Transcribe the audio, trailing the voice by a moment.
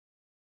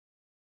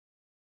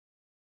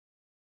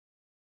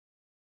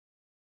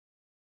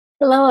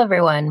Hello,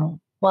 everyone.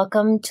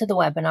 Welcome to the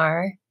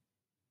webinar,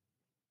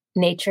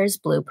 Nature's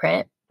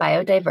Blueprint,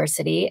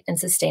 Biodiversity and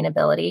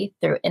Sustainability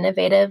Through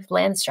Innovative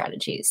Land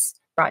Strategies,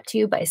 brought to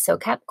you by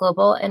SOCAP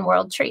Global and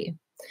World Tree.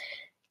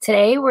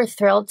 Today, we're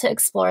thrilled to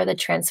explore the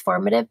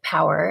transformative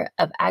power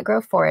of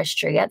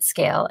agroforestry at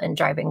scale in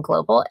driving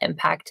global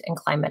impact and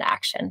climate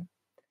action.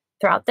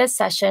 Throughout this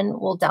session,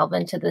 we'll delve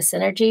into the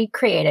synergy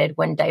created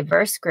when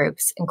diverse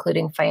groups,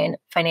 including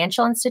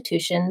financial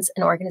institutions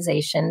and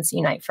organizations,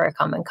 unite for a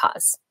common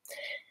cause.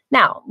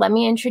 Now, let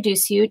me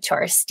introduce you to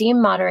our esteemed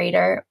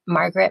moderator,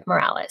 Margaret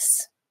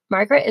Morales.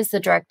 Margaret is the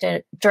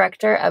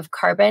director of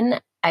Carbon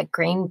at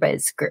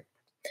GreenBiz Group,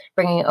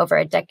 bringing over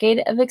a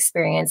decade of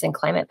experience in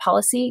climate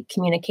policy,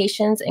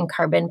 communications, and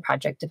carbon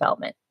project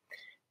development.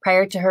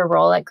 Prior to her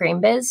role at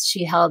GreenBiz,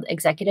 she held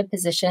executive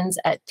positions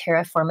at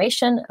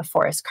Terraformation, a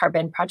forest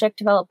carbon project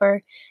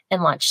developer,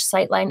 and launched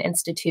Sightline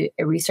Institute,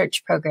 a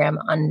research program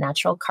on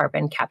natural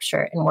carbon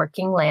capture in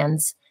working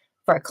lands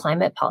for a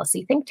climate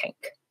policy think tank.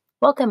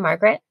 Welcome,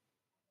 Margaret.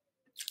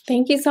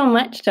 Thank you so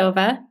much,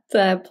 Tova. It's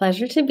a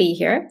pleasure to be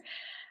here.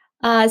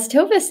 As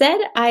Tova said,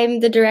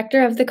 I'm the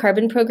director of the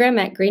carbon program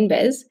at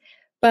GreenBiz,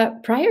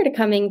 but prior to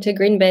coming to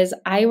GreenBiz,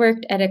 I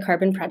worked at a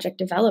carbon project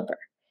developer.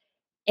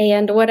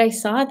 And what I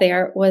saw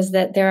there was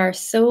that there are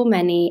so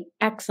many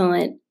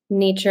excellent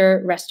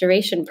nature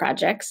restoration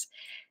projects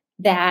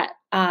that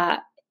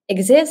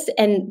exist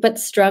but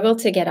struggle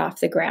to get off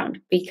the ground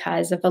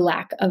because of a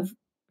lack of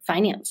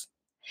finance.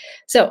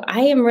 So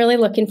I am really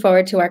looking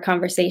forward to our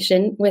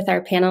conversation with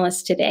our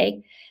panelists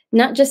today,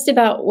 not just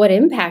about what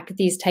impact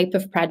these type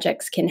of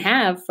projects can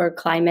have for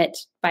climate,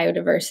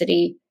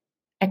 biodiversity,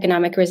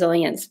 economic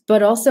resilience,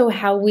 but also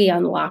how we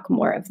unlock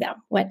more of them.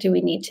 What do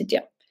we need to do?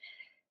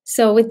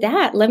 So with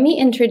that, let me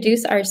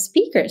introduce our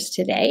speakers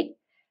today.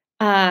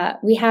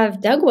 We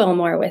have Doug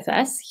Willmore with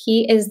us.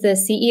 He is the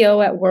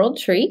CEO at World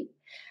Tree,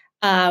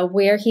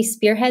 where he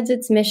spearheads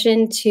its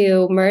mission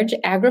to merge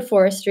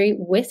agroforestry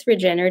with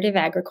regenerative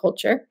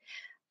agriculture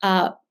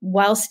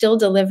while still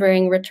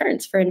delivering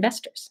returns for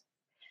investors.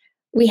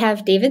 We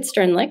have David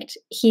Sternlicht.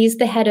 He's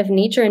the head of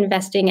nature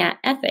investing at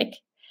Ethic.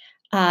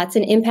 It's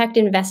an impact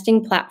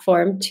investing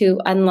platform to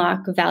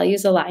unlock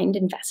values-aligned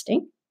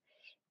investing.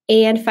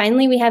 And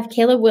finally, we have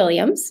Kalob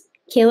Williams.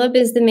 Kalob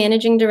is the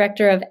managing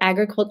director of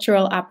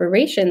agricultural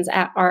operations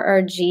at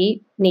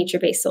RRG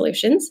Nature-Based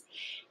Solutions,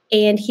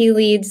 and he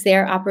leads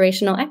their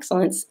operational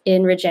excellence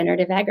in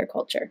regenerative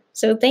agriculture.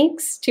 So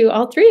thanks to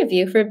all three of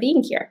you for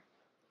being here.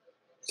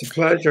 It's a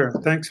pleasure.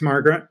 Thanks,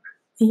 Margaret.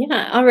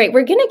 Yeah. All right.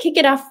 We're going to kick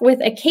it off with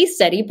a case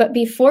study. But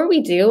before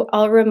we do,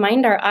 I'll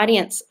remind our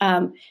audience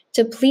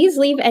to please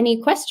leave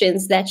any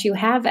questions that you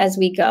have as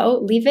we go.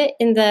 Leave it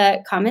in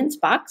the comments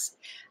box.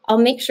 I'll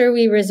make sure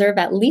we reserve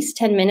at least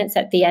 10 minutes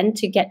at the end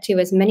to get to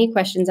as many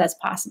questions as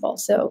possible.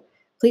 So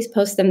please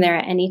post them there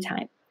at any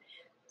time.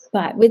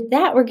 But with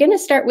that, we're going to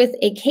start with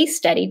a case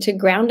study to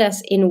ground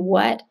us in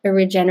what a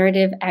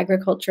regenerative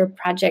agriculture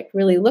project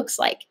really looks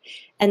like.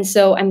 And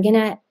so I'm going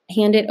to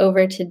hand it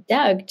over to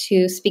Doug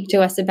to speak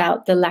to us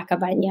about the La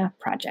Cabaña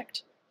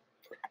project.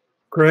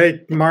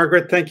 Great.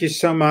 Margaret, thank you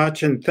so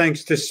much. And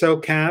thanks to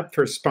SOCAP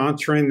for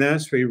sponsoring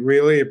this. We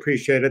really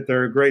appreciate it.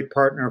 They're a great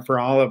partner for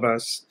all of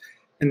us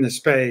in the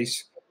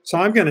space. So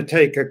I'm going to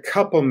take a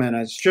couple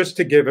minutes just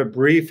to give a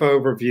brief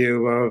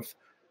overview of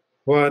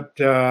what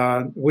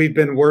we've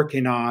been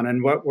working on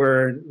and what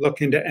we're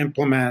looking to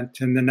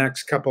implement in the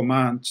next couple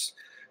months,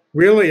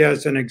 really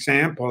as an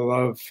example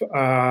of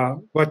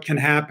what can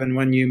happen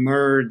when you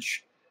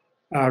merge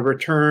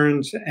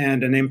returns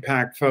and an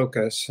impact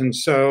focus. And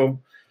so,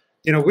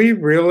 you know,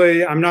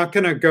 I'm not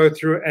going to go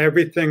through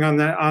everything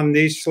on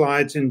these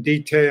slides in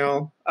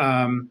detail,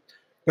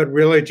 but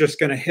really just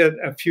going to hit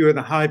a few of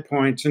the high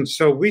points. And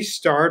so we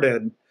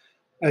started,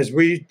 as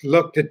we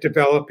looked at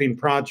developing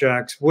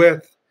projects,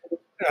 with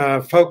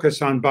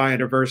focus on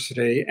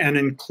biodiversity and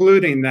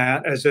including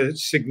that as a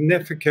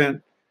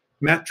significant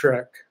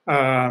metric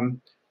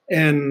in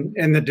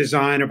the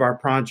design of our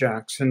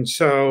projects. And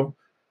so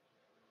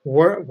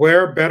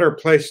where better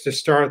place to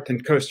start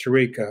than Costa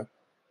Rica?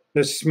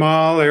 This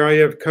small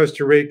area of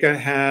Costa Rica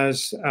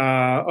has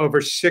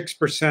over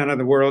 6% of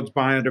the world's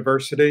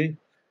biodiversity.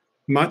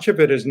 Much of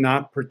it is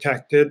not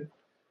protected.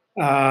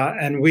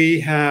 And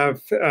we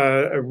have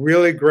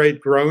really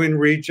great growing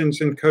regions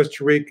in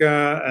Costa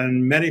Rica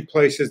and many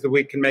places that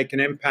we can make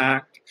an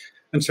impact.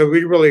 And so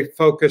we really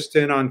focused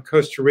in on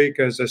Costa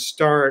Rica as a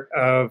start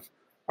of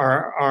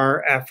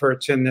our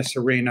efforts in this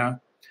arena.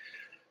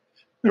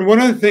 And one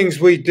of the things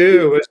we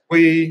do as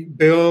we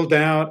build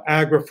out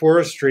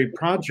agroforestry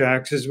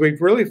projects is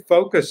we've really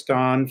focused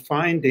on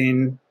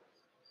finding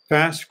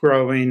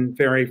fast-growing,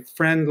 very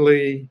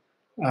friendly,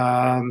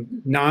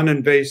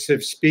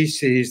 non-invasive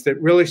species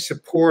that really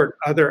support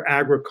other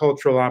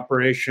agricultural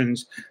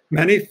operations.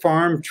 Many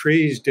farm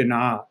trees do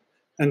not.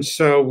 And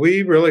so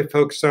we really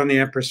focus on the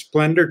Empress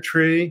Splendor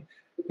tree.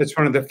 It's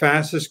one of the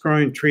fastest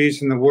growing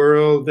trees in the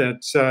world.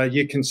 It's,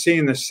 you can see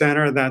in the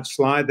center of that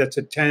slide, that's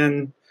a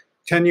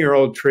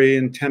 10-year-old tree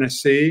in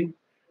Tennessee.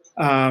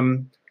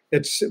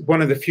 It's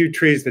one of the few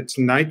trees that's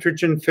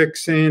nitrogen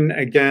fixing,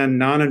 again,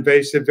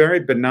 non-invasive, very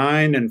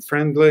benign and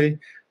friendly.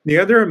 The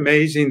other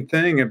amazing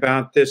thing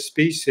about this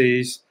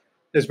species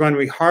is when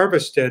we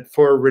harvest it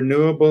for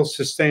renewable,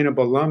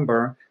 sustainable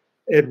lumber,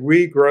 it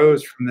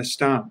regrows from the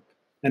stump,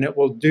 and it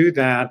will do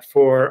that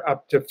for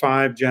up to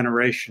 5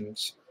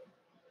 generations.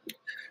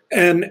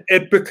 And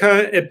it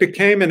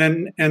became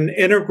an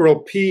integral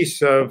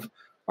piece of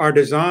our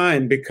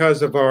design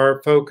because of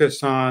our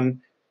focus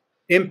on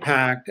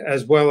impact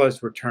as well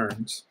as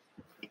returns.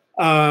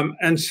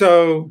 And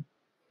so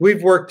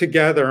we've worked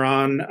together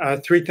on a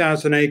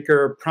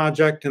 3,000-acre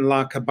project in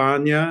La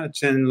Cabaña.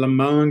 It's in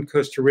Limon,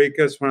 Costa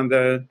Rica. It's one of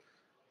the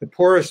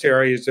poorest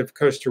areas of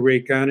Costa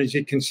Rica. And as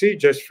you can see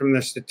just from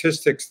the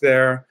statistics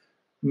there,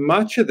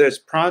 much of this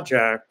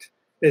project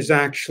is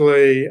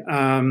actually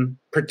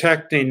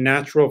protecting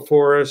natural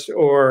forests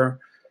or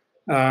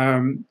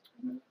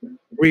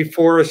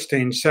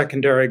reforesting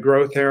secondary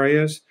growth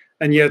areas.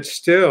 And yet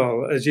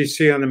still, as you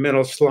see on the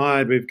middle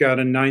slide, we've got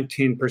a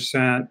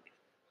 19%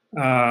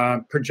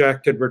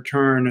 projected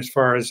return as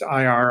far as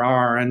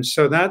IRR. And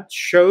so that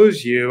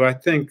shows you, I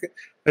think,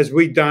 as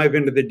we dive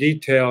into the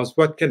details,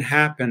 what can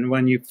happen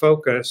when you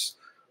focus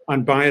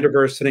on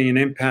biodiversity and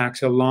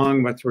impacts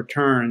along with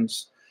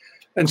returns.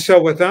 And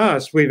so with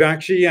us, we've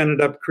actually ended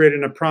up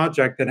creating a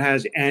project that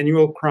has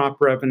annual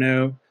crop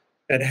revenue,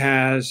 it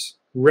has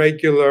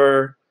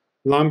regular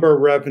lumber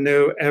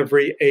revenue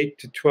every 8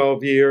 to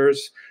 12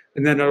 years.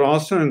 And then it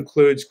also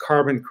includes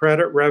carbon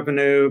credit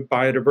revenue,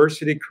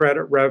 biodiversity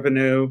credit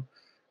revenue,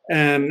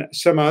 and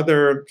some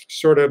other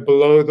sort of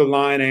below the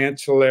line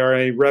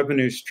ancillary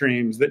revenue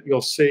streams that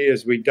you'll see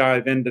as we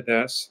dive into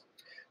this.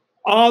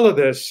 All of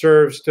this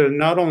serves to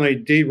not only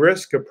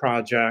de-risk a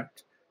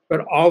project,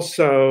 but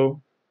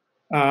also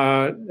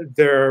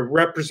they're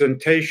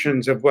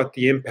representations of what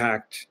the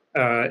impact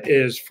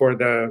is for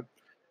the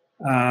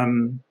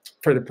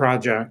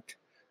project.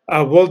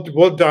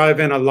 We'll dive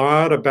in a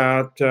lot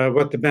about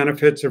what the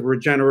benefits of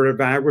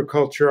regenerative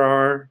agriculture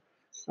are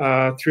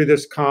through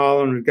this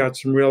call, and we've got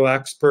some real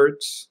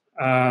experts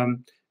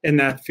in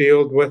that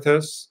field with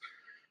us.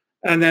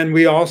 And then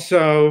we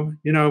also,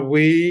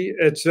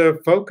 it's a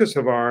focus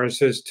of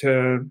ours is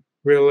to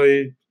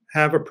really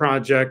have a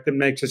project that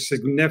makes a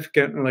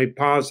significantly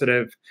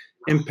positive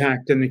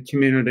impact in the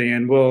community.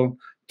 And we'll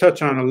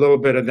touch on a little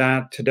bit of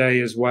that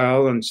today as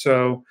well. And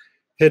so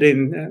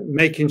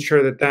making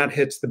sure that that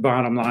hits the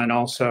bottom line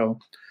also.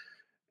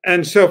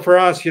 And so for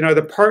us,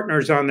 the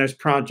partners on this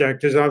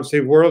project is obviously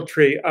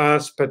WorldTree,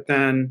 us, but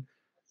then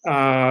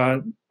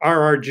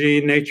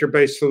RRG,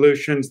 Nature-Based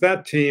Solutions.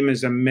 That team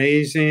is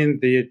amazing.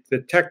 The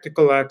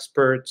technical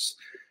experts,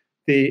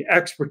 the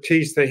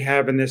expertise they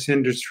have in this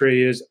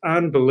industry is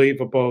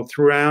unbelievable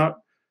throughout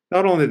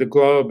not only the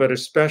globe, but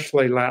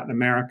especially Latin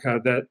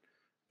America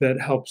that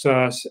helps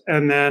us.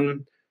 And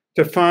then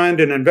to find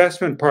an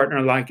investment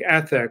partner like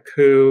Ethic,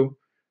 who,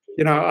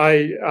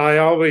 I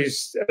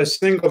always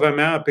single them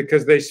out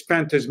because they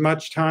spent as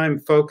much time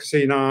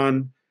focusing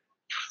on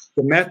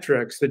the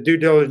metrics, the due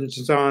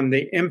diligence on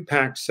the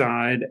impact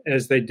side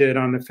as they did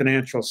on the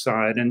financial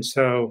side. And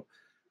so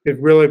they've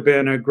really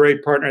been a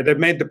great partner. They've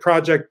made the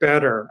project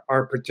better,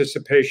 our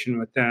participation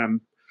with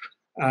them.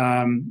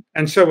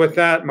 And so with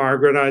that,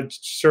 Margaret, I'd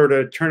sort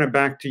of turn it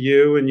back to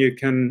you, and you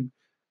can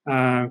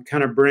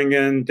kind of bring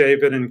in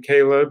David and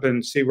Kalob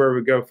and see where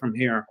we go from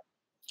here.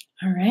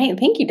 All right.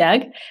 Thank you,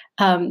 Doug.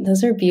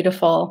 Those are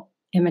beautiful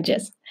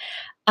images.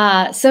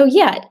 So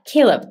yeah,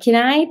 Kalob, can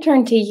I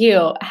turn to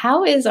you?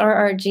 How is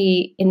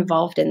RRG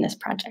involved in this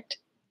project?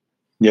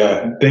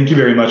 Yeah, thank you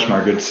very much,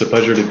 Margaret. It's a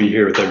pleasure to be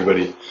here with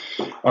everybody.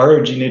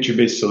 RRG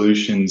Nature-Based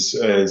Solutions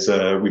is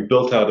we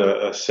built out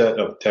a set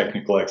of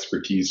technical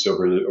expertise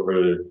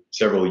over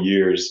several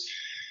years,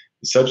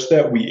 such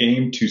that we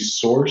aim to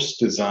source,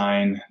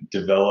 design,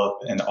 develop,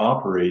 and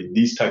operate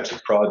these types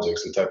of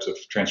projects, the types of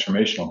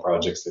transformational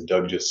projects that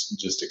Doug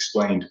just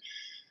explained,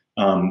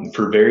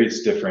 for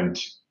various different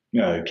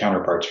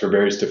counterparts, for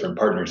various different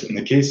partners. In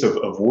the case of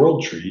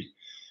WorldTree,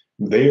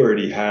 they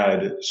already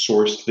had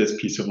sourced this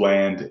piece of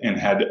land and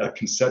had a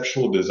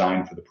conceptual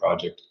design for the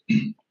project.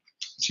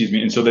 Excuse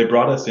me. And so they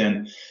brought us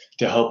in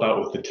to help out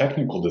with the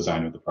technical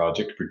design of the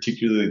project,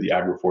 particularly the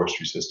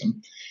agroforestry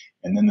system,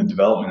 and then the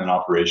development and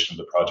operation of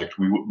the project,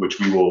 which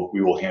we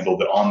will handle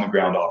the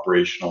on-the-ground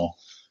operational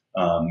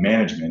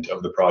management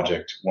of the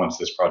project once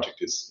this project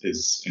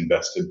is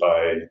invested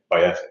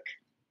by Ethic.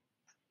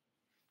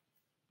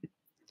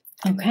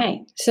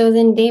 Okay, so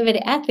then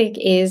David, Ethic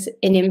is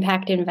an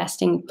impact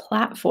investing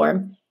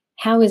platform.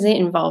 How is it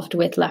involved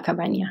with La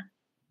Cabaña?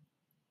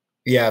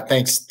 Yeah,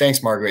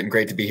 thanks, Margaret, and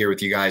great to be here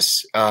with you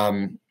guys.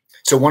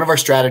 So one of our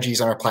strategies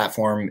on our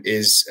platform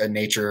is a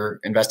nature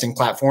investing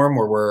platform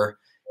where we're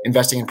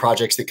investing in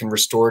projects that can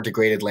restore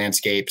degraded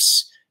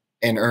landscapes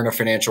and earn a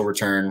financial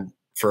return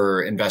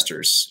for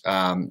investors.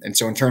 And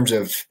so in terms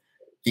of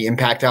the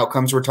impact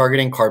outcomes we're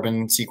targeting,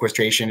 carbon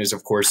sequestration is,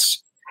 of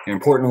course, an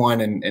important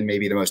one and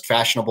maybe the most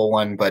fashionable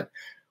one, but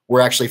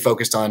we're actually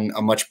focused on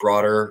a much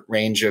broader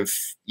range of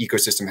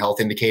ecosystem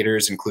health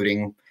indicators,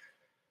 including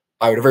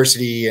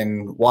biodiversity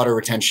and water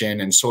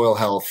retention and soil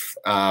health.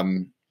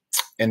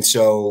 And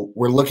so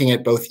we're looking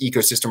at both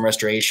ecosystem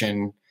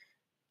restoration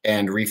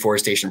and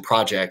reforestation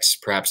projects,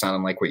 perhaps not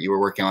unlike what you were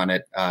working on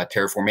at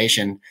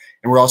Terraformation.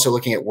 And we're also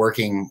looking at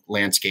working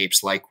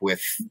landscapes like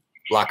with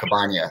La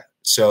Cabaña.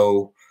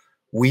 So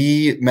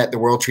we met the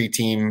World Tree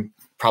team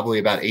probably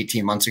about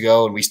 18 months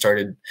ago, and we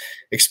started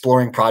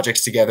exploring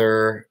projects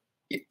together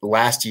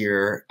last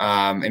year.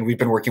 And we've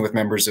been working with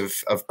members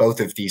of both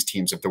of these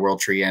teams, of the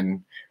World Tree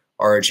and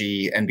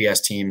RRG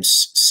NBS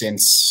teams,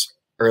 since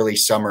early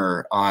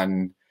summer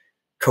on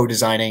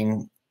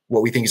co-designing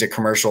what we think is a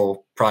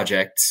commercial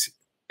project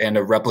and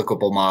a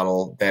replicable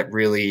model that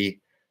really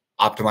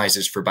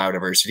optimizes for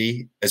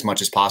biodiversity as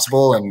much as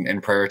possible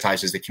and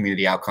prioritizes the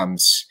community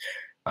outcomes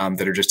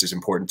that are just as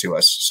important to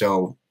us.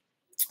 So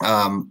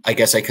I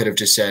guess I could have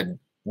just said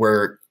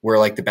we're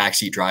like the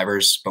backseat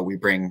drivers, but we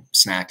bring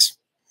snacks.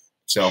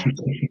 So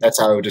that's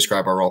how I would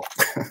describe our role.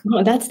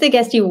 Oh, that's the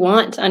guest you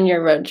want on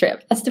your road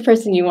trip. That's the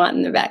person you want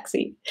in the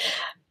backseat.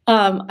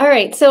 All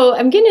right, so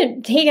I'm going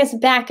to take us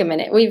back a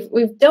minute.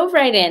 We've dove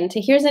right into,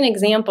 here's an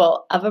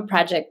example of a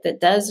project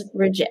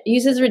that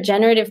uses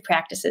regenerative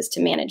practices to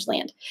manage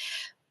land.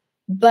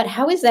 But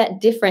how is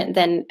that different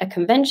than a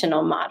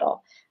conventional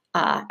model?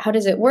 How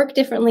does it work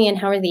differently, and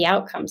how are the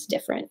outcomes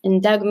different?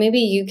 And Doug, maybe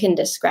you can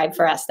describe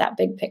for us that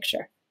big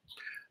picture.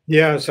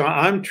 Yeah, so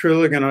I'm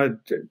truly going to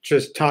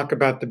just talk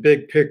about the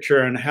big picture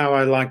and how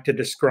I like to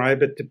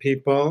describe it to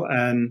people.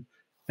 And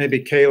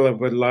maybe Kalob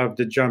would love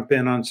to jump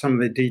in on some of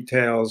the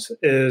details.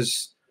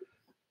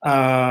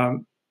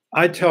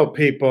 I tell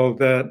people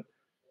that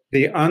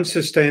the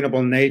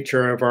unsustainable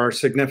nature of our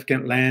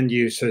significant land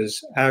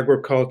uses,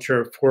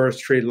 agriculture,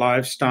 forestry,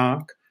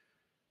 livestock,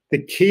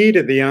 the key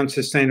to the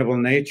unsustainable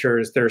nature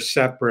is they're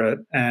separate.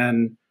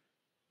 And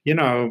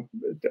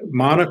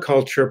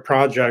monoculture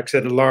projects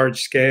at a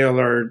large scale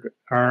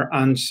are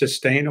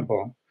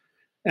unsustainable.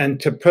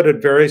 And to put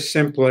it very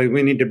simply,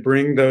 we need to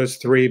bring those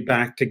three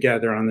back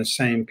together on the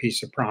same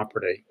piece of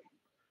property.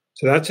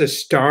 So that's a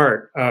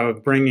start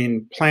of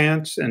bringing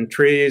plants and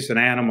trees and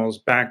animals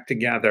back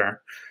together.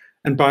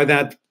 And by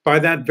that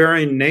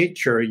very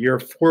nature,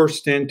 you're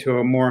forced into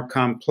a more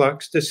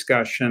complex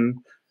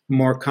discussion,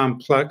 more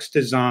complex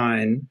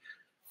design,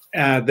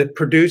 that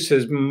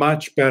produces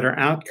much better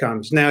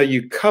outcomes. Now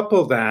you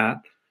couple that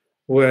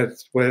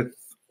with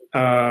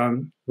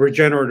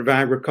regenerative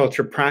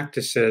agriculture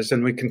practices,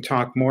 and we can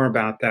talk more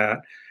about that.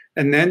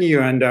 And then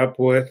you end up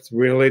with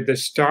really the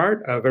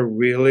start of a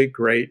really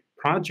great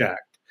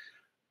project.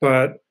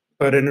 But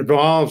it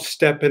involves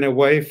stepping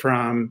away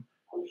from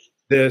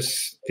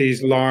these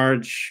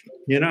large,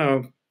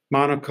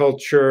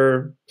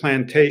 monoculture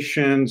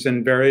plantations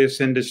in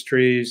various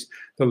industries,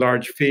 the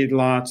large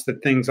feedlots, the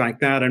things like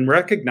that, and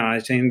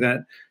recognizing that,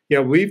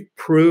 we've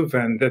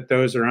proven that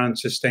those are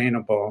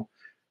unsustainable.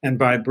 And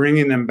by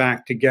bringing them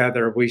back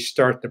together, we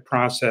start the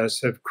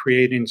process of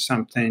creating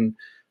something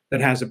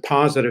that has a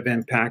positive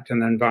impact on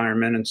the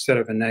environment instead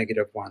of a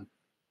negative one.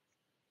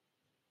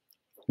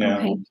 Yeah.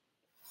 Okay.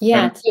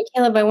 Yeah. So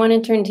Kalob, I want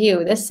to turn to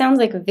you. This sounds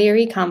like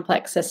very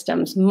complex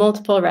systems,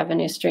 multiple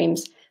revenue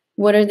streams.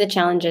 What are the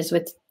challenges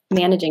with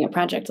managing a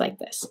project like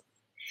this?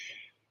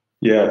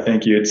 Yeah,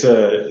 thank you. It's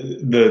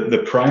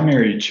the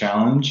primary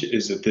challenge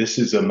is that this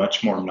is a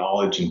much more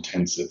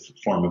knowledge-intensive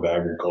form of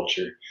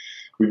agriculture.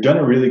 We've done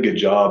a really good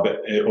job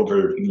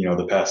over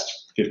the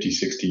past 50,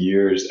 60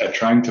 years at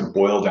trying to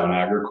boil down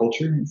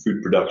agriculture and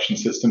food production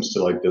systems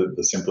to like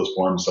the simplest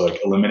form. So like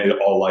eliminate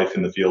all life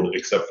in the field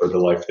except for the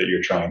life that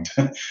you're trying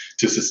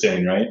to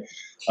sustain, right?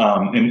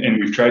 And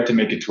we've tried to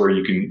make it to where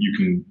you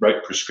can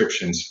write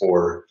prescriptions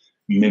for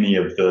many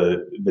of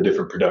the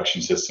different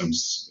production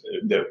systems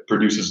that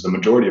produces the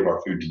majority of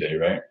our food today,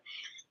 right?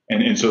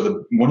 And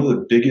so one of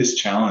the biggest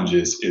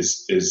challenges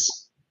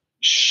is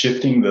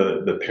shifting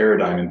the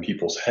paradigm in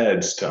people's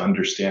heads to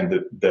understand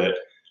that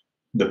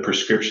the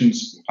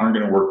prescriptions aren't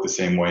going to work the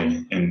same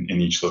way in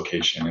each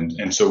location.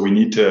 And so we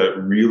need to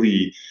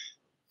really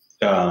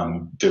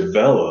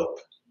develop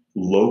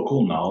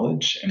local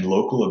knowledge and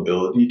local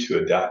ability to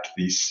adapt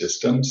these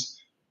systems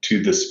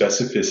to the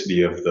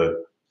specificity of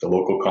the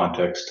local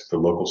context, the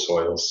local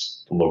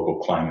soils, the local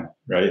climate,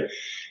 right?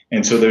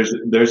 And so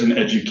there's an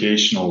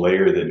educational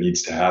layer that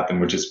needs to happen,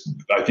 which is,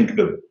 I think,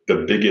 the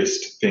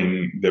biggest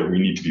thing that we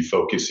need to be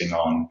focusing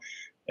on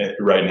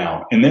right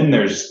now. And then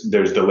there's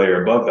the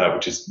layer above that,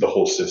 which is the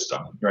whole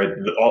system, right?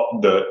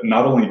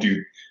 Not only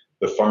do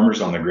the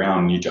farmers on the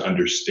ground need to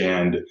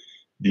understand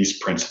these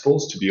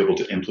principles to be able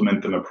to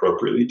implement them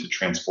appropriately to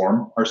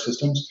transform our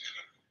systems,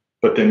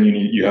 but then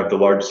you have the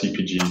large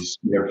CPGs,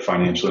 you have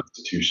financial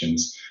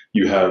institutions,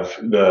 you have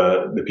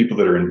the people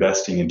that are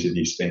investing into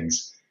these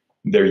things.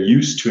 They're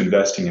used to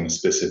investing in a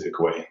specific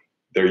way.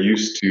 They're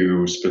used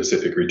to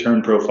specific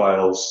return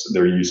profiles.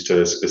 They're used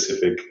to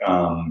specific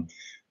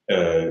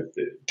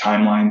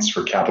timelines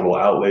for capital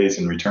outlays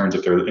and returns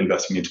if they're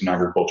investing into an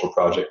agricultural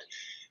project.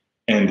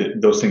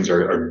 And those things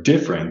are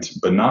different,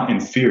 but not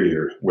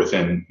inferior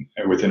within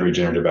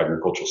regenerative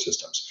agricultural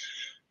systems.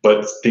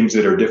 but things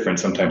that are different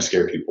sometimes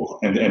scare people.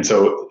 And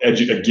so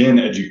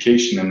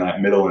education in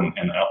that middle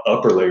and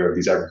upper layer of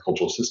these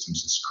agricultural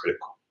systems is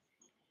critical.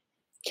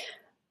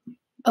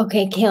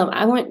 Okay,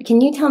 Kalob, can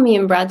you tell me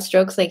in broad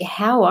strokes, like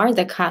how are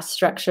the cost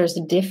structures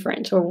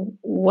different, or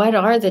what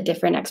are the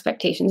different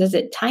expectations? Is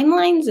it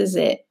timelines? Is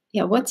it,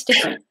 what's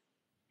different?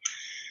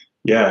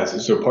 Yeah,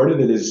 so part of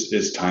it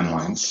is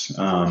timelines.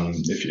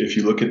 If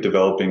you look at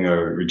developing a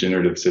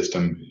regenerative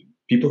system,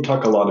 people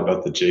talk a lot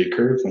about the J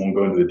curve. I won't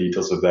go into the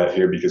details of that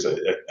here because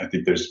I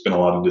think there's been a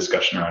lot of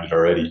discussion around it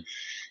already.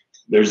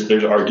 There's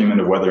argument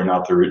of whether or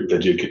not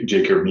the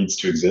J curve needs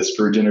to exist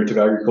for regenerative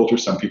agriculture.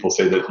 Some people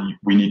say that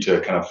we need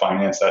to kind of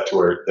finance that to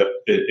where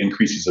it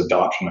increases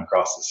adoption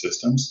across the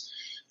systems.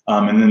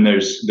 And then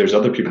there's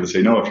other people that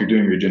say, no, if you're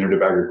doing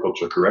regenerative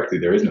agriculture correctly,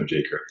 there is no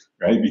J curve,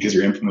 right? Because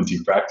you're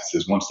implementing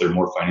practices once they're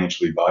more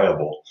financially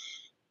viable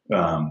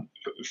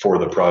for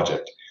the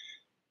project.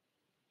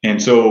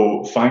 And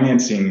so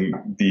financing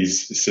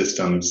these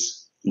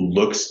systems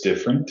looks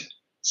different.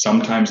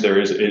 Sometimes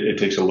it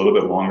takes a little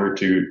bit longer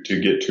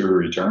to get to a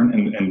return,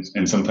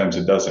 and sometimes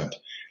it doesn't.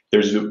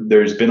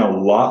 There's been a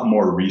lot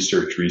more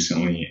research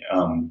recently,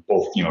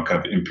 both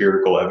kind of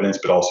empirical evidence,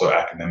 but also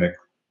academic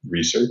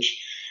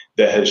research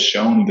that has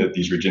shown that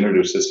these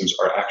regenerative systems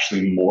are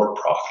actually more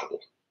profitable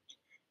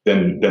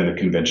than the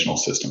conventional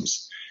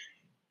systems.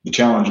 The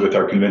challenge with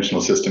our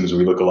conventional systems,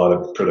 we look a lot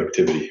at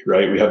productivity,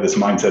 right? We have this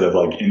mindset of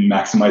like in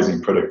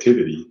maximizing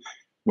productivity,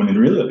 when in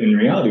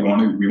reality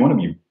we want to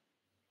be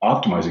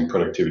optimizing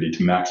productivity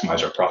to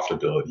maximize our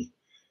profitability.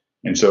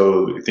 And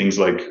so things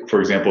like, for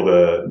example,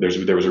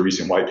 there was a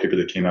recent white paper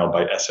that came out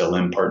by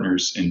SLM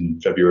Partners in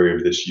February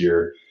of this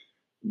year.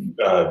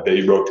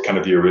 They wrote kind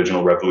of the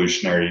original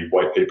revolutionary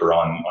white paper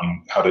on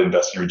how to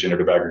invest in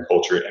regenerative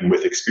agriculture. And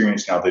with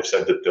experience now, they've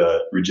said that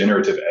the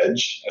regenerative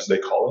edge, as they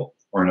call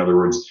it, or in other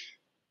words,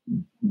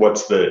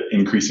 what's the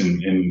increase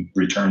in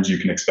returns you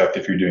can expect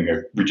if you're doing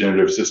a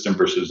regenerative system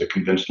versus a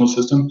conventional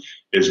system,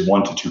 is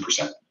 1% to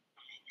 2%.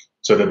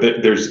 So that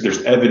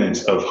there's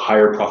evidence of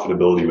higher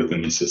profitability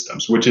within these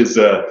systems, which is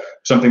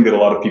something that a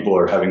lot of people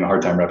are having a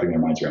hard time wrapping their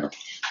minds around.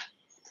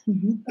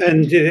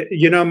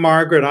 Mm-hmm. And,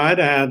 Margaret, I'd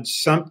add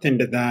something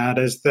to that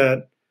is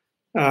that,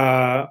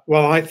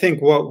 I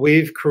think what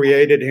we've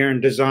created here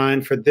and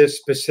designed for this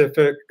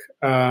specific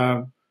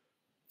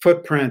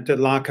footprint at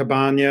La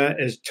Cabana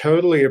is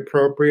totally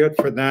appropriate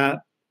for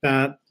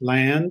that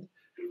land.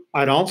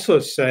 I'd also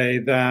say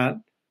that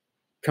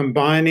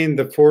combining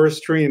the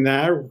forestry and the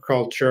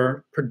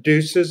agriculture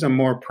produces a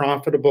more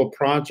profitable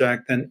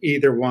project than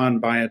either one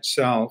by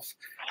itself,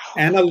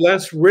 and a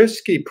less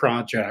risky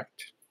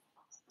project.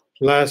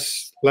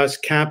 Less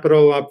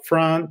capital up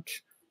front,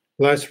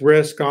 less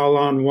risk all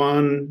on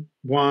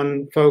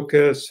one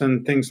focus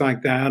and things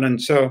like that.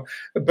 And so,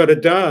 but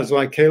it does,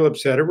 like Kalob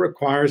said, it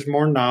requires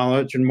more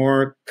knowledge and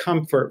more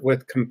comfort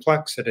with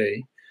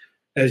complexity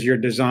as you're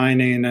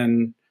designing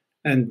and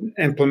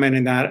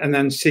implementing that, and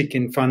then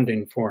seeking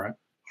funding for it.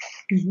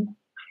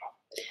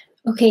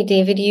 Mm-hmm. Okay,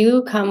 David,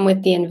 you come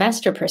with the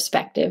investor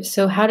perspective.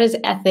 So how does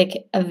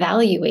Ethic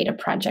evaluate a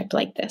project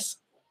like this?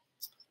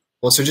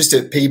 Well, so just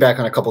to piggyback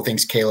on a couple of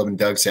things Kalob and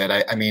Doug said,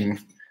 I mean,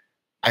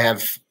 I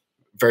have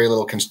very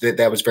little,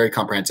 that was very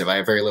comprehensive. I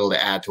have very little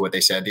to add to what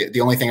they said.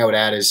 The only thing I would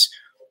add is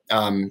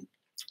the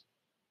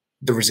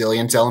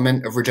resilience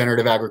element of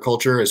regenerative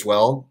agriculture as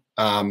well.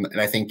 And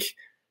I think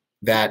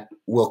that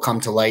will come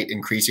to light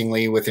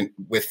increasingly with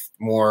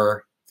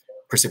more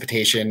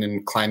precipitation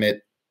and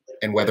climate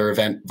and weather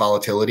event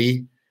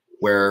volatility,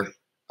 where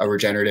a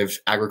regenerative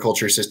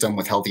agriculture system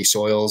with healthy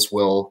soils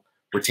will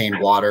retain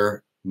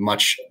water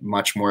much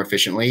more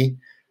efficiently,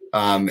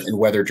 and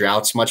weather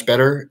droughts much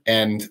better.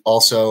 And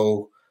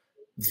also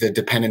the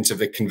dependence of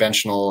the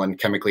conventional and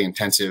chemically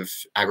intensive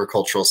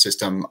agricultural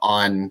system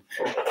on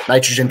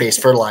nitrogen-based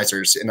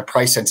fertilizers, and the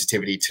price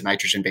sensitivity to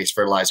nitrogen-based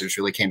fertilizers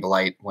really came to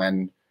light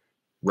when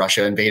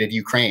Russia invaded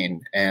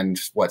Ukraine, and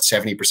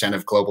 70%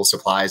 of global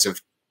supplies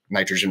of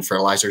nitrogen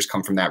fertilizers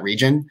come from that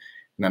region.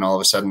 And then all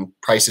of a sudden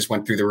prices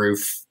went through the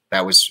roof.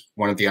 That was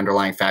one of the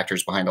underlying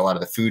factors behind a lot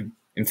of the food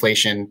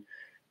inflation.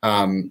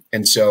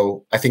 And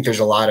so I think there's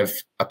a lot of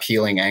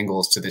appealing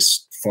angles to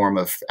this form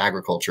of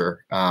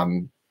agriculture.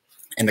 And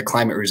the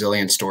climate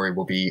resilience story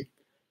will be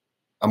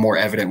a more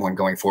evident one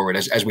going forward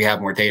as we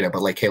have more data.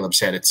 But like Kalob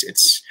said,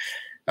 it's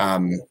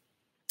and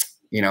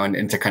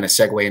to kind of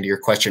segue into your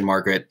question,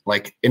 Margaret,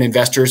 like an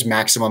investor's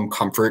maximum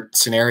comfort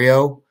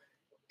scenario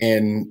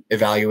in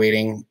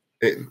evaluating,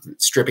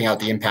 stripping out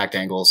the impact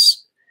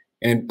angles.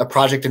 And a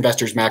project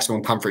investor's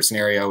maximum comfort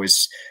scenario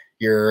is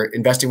you're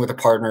investing with a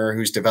partner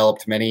who's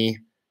developed many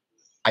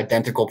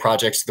identical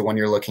projects to the one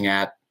you're looking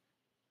at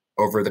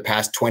over the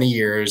past 20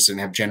 years and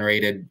have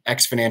generated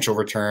X financial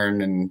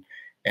return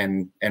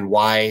and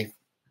Y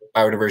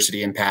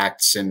biodiversity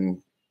impacts.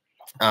 And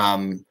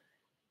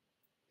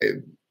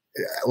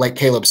like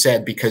Kalob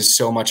said, because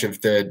so much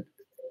of the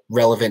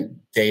relevant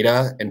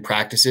data and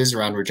practices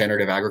around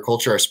regenerative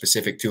agriculture are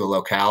specific to a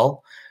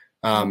locale,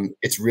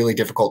 it's really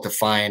difficult to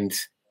find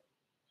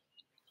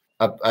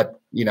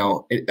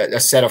a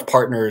set of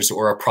partners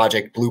or a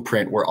project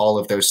blueprint where all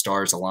of those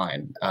stars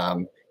align.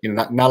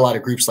 Not a lot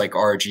of groups like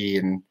RG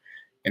and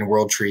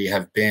WorldTree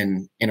have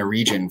been in a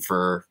region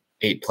for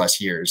 8+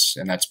 years,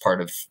 and that's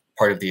part of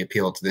the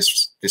appeal to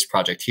this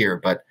project here.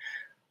 But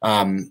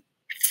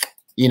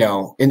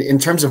in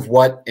terms of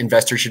what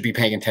investors should be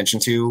paying attention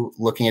to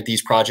looking at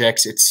these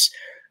projects, it's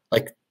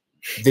like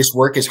this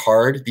work is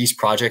hard. These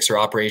projects are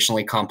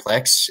operationally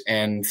complex,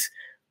 and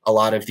a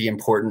lot of the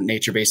important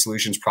nature-based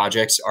solutions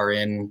projects are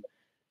in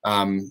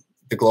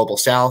the global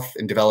south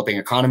and developing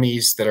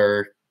economies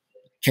that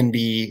can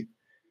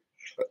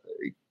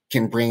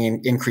bring in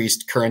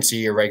increased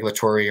currency or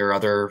regulatory or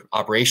other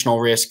operational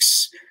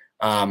risks.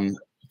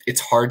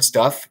 It's hard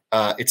stuff.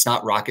 It's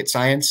not rocket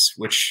science,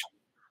 which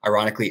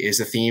ironically is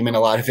a theme in a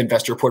lot of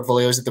investor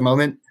portfolios at the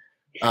moment.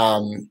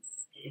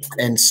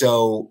 And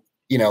so,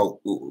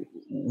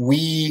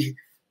 we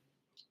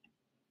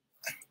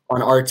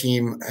on our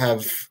team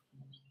have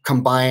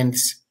combined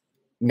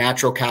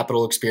natural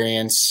capital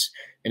experience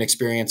and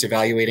experience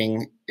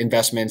evaluating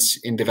investments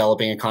in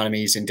developing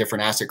economies in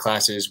different asset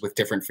classes with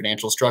different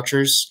financial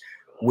structures,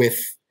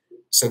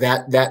 so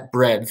that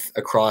breadth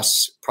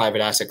across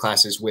private asset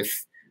classes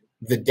with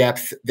the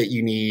depth that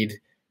you need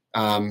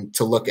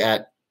to look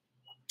at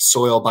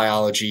soil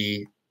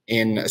biology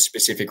in a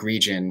specific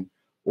region,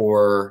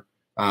 or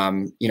a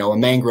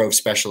mangrove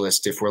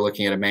specialist if we're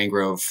looking at a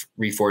mangrove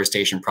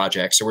reforestation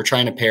project. So we're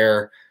trying to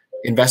pair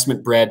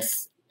investment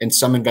breadth and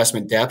some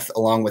investment depth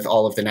along with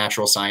all of the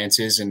natural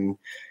sciences and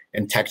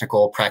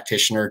technical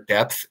practitioner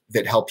depth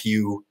that help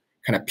you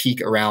kind of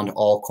peek around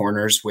all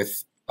corners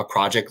with a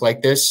project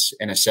like this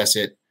and assess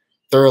it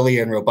thoroughly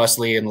and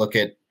robustly and look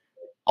at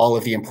all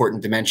of the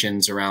important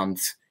dimensions around,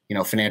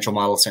 financial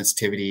model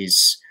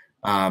sensitivities,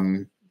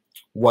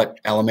 what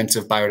elements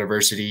of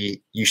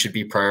biodiversity you should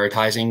be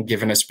prioritizing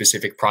given a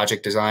specific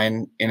project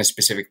design in a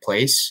specific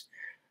place,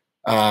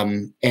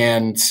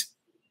 and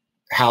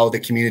how the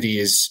community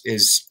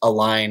is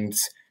aligned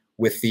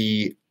with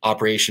the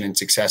operation and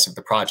success of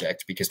the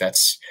project, because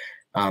that's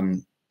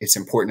it's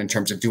important in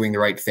terms of doing the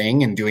right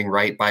thing and doing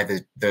right by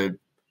the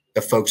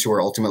folks who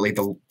are ultimately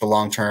the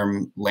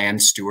long-term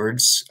land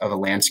stewards of a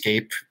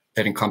landscape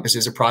that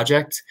encompasses a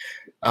project.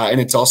 And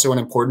it's also an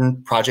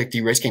important project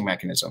de-risking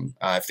mechanism.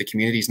 If the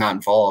community is not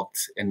involved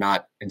and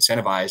not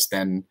incentivized,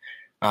 then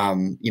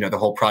the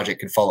whole project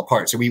could fall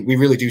apart. So we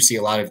really do see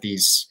a lot of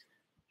these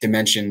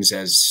dimensions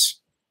as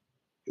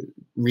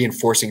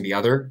reinforcing the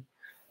other.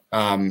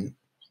 And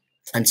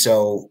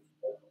so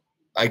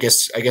I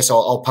guess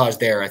I'll pause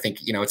there. I think,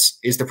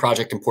 is the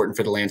project important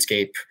for the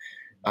landscape?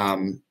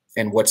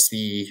 And what's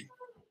the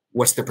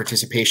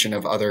participation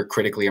of other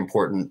critically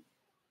important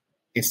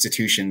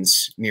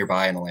institutions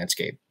nearby in the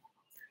landscape?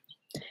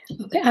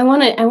 Okay, I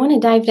want to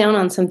dive down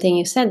on something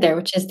you said there,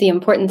 which is the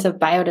importance of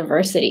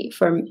biodiversity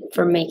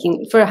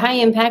for high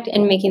impact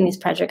and making these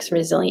projects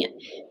resilient.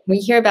 We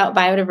hear about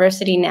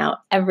biodiversity now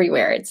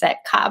everywhere. It's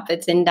at COP,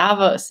 it's in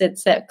Davos,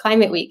 it's at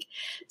Climate Week.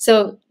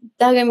 So,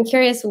 Doug, I'm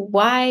curious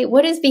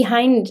what is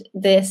behind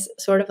this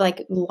sort of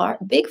like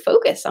big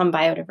focus on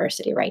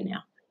biodiversity right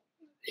now?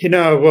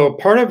 Well,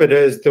 part of it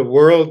is the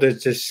world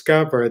has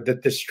discovered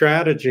that the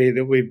strategy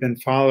that we've been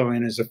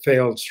following is a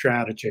failed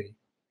strategy.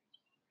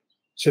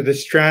 So the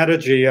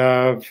strategy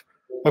of,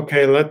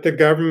 okay, let the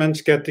governments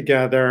get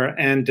together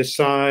and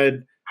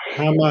decide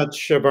how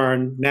much of our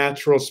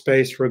natural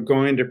space we're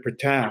going to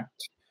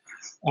protect.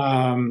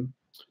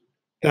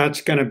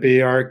 That's going to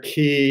be our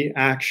key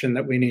action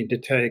that we need to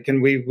take.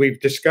 And we've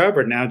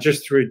discovered now,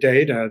 just through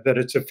data, that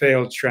it's a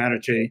failed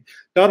strategy.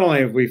 Not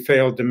only have we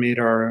failed to meet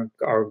our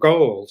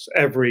goals,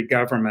 every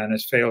government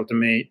has failed to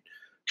meet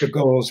the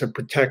goals of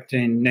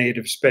protecting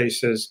native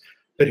spaces.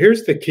 But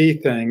here's the key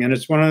thing, and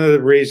it's one of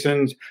the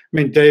reasons,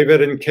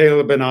 David and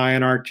Kalob and I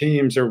and our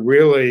teams are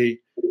really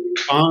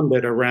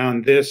bonded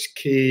around this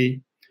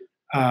key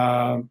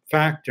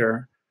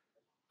factor.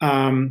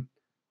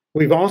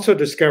 We've also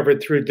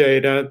discovered through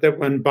data that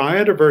when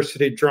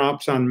biodiversity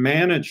drops on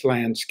managed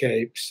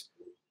landscapes,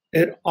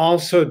 it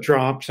also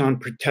drops on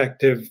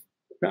protected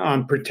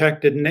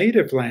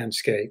native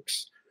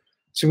landscapes.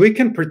 So we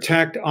can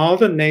protect all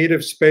the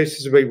native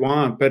spaces we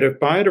want, but if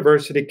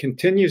biodiversity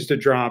continues to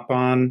drop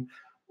on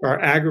our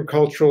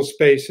agricultural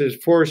spaces,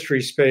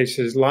 forestry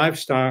spaces,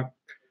 livestock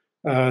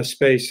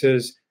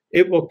spaces,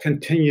 it will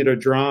continue to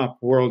drop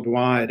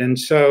worldwide. And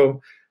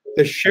so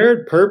the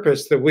shared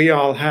purpose that we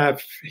all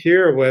have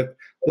here with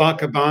La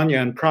Cabana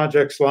and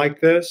projects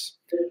like this,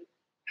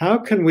 how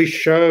can we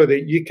show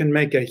that you can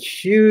make a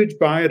huge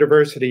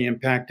biodiversity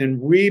impact and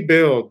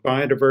rebuild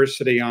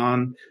biodiversity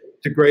on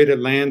degraded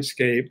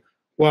landscape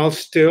while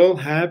still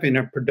having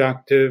a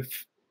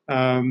productive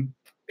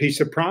piece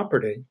of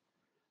property?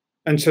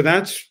 And so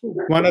that's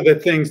one of the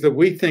things that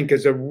we think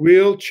is a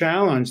real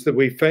challenge that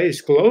we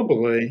face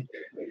globally,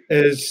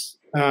 is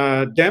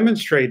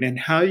demonstrating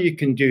how you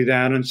can do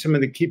that and some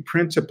of the key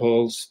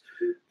principles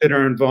that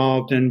are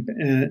involved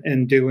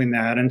in doing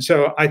that. And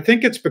so I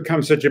think it's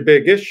become such a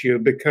big issue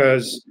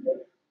because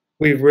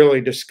we've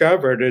really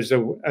discovered as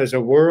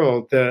a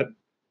world that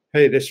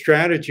hey, the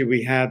strategy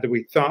we had that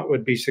we thought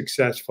would be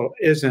successful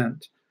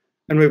isn't.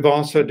 And we've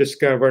also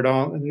discovered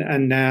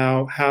and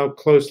now how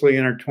closely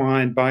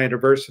intertwined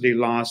biodiversity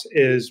loss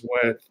is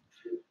with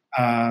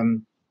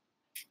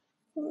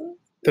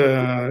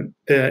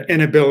the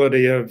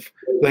inability of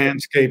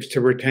landscapes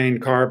to retain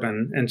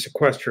carbon and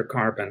sequester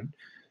carbon.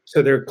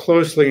 So they're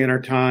closely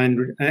intertwined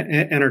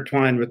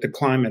with the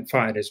climate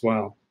fight as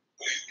well.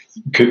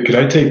 Could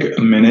I take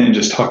a minute and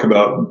just talk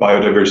about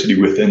biodiversity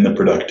within the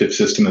productive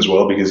system as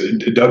well? Because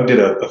Doug did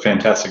a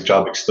fantastic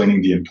job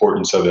explaining the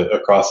importance of it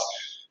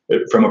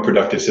from a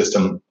productive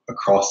system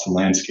across the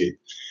landscape.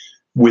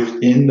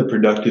 Within the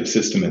productive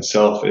system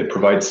itself, it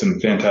provides some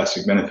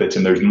fantastic benefits,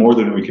 and there's more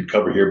than we could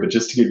cover here, but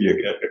just to give you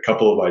a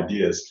couple of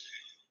ideas.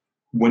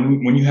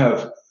 When you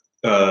have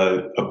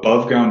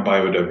above ground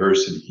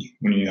biodiversity,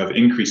 when you have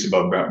increased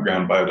above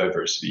ground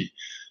biodiversity,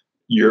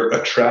 you're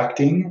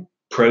attracting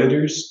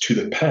predators to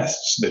the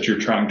pests that you're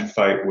trying to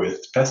fight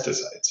with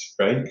pesticides,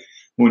 right?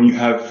 When you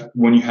have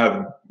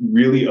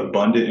really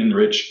abundant and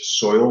rich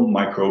soil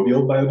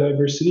microbial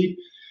biodiversity,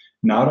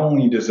 not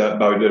only does that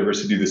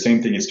biodiversity do the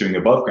same thing it's doing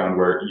above ground,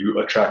 where you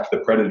attract the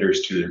predators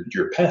to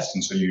your pests,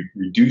 and so you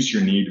reduce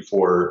your need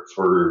for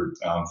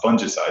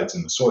fungicides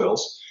in the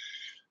soils,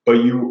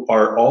 but you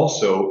are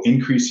also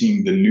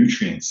increasing the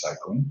nutrient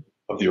cycling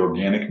of the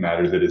organic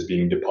matter that is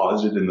being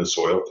deposited in the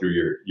soil through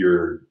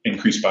your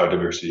increased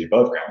biodiversity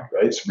above ground,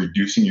 right? So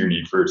reducing your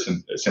need for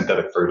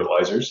synthetic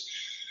fertilizers,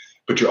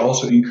 but you're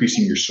also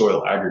increasing your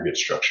soil aggregate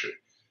structure.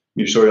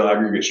 Your soil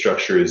aggregate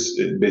structure is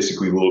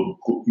basically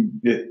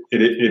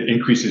it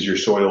increases your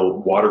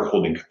soil water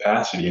holding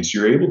capacity, and so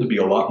you're able to be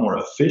a lot more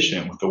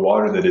efficient with the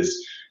water that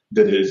is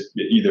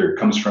either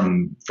comes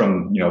from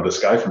the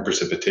sky from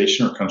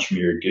precipitation or comes from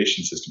your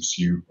irrigation system.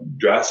 So you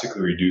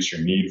drastically reduce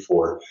your need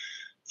for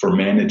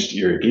managed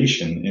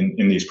irrigation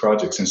in these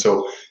projects. And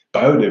so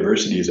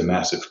biodiversity is a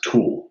massive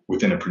tool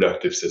within a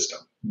productive system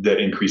that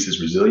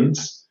increases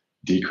resilience,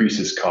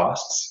 decreases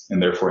costs,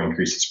 and therefore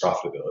increases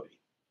profitability.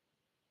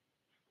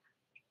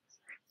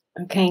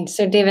 Okay,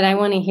 so David, I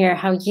want to hear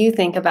how you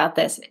think about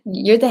this.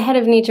 You're the head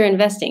of nature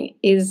investing.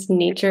 Is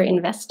nature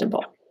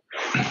investable?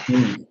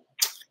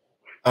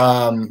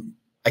 I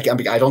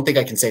don't think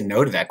I can say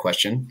no to that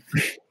question.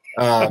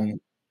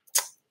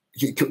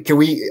 Can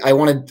we? I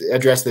want to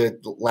address the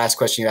last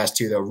question you asked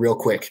too, though, real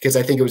quick, because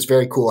I think it was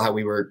very cool how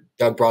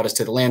Doug brought us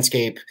to the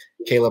landscape,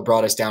 Kalob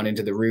brought us down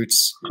into the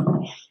roots,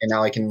 and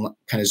now I can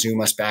kind of zoom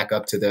us back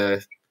up to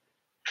the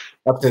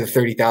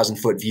 30,000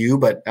 foot view.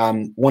 But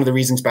one of the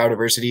reasons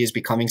biodiversity is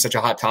becoming such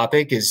a hot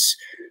topic is,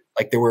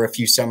 like, there were a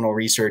few seminal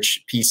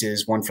research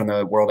pieces, one from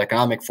the World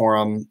Economic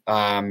Forum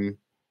 4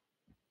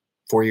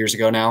 years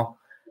ago now,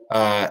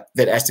 that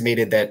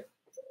estimated that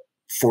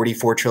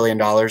 $44 trillion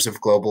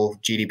of global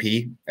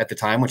GDP at the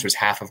time, which was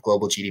half of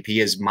global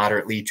GDP, is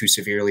moderately to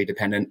severely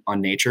dependent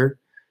on nature.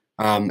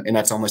 And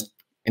that's almost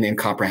an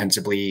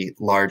incomprehensibly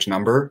large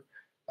number.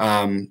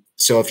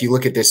 So if you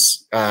look at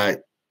this,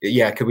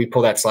 could we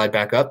pull that slide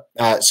back up?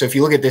 So if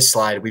you look at this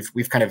slide,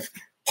 we've kind of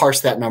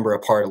parsed that number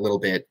apart a little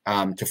bit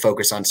to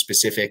focus on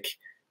specific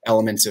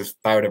elements of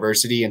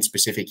biodiversity and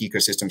specific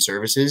ecosystem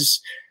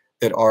services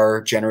that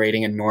are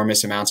generating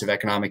enormous amounts of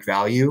economic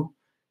value.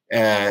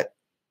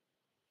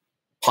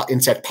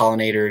 Insect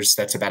pollinators,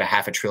 that's about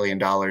 $500 billion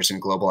in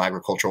global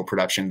agricultural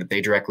production that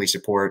they directly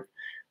support.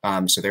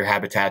 So their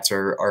habitats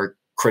are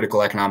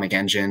critical economic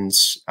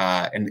engines,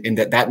 and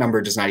that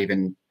number does not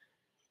even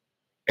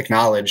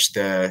acknowledge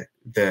the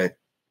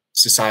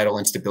societal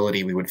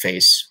instability we would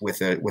face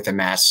with a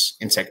mass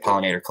insect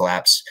pollinator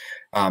collapse.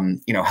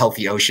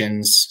 Healthy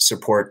oceans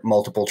support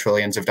multiple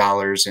trillions of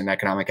dollars in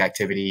economic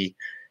activity.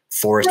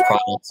 Forest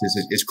products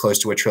is close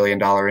to $1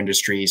 trillion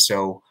industry.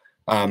 So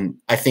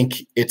I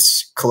think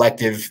it's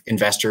collective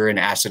investor and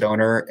asset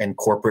owner and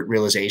corporate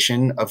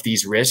realization of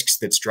these risks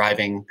that's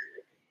driving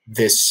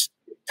this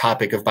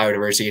topic of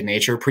biodiversity and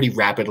nature pretty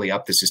rapidly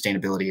up the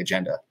sustainability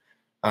agenda,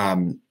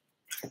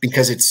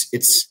 because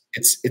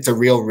it's a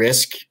real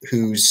risk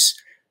whose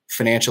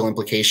financial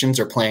implications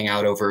are playing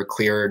out over a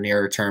clearer,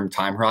 nearer term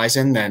time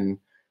horizon than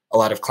a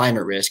lot of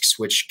climate risks,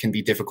 which can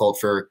be difficult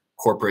for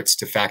corporates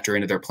to factor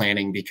into their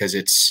planning because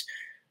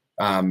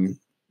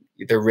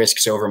they're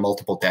risks over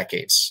multiple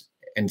decades.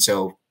 And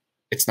so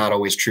it's not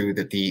always true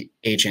that the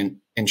agent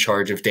in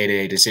charge of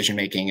day-to-day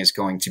decision-making is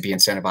going to be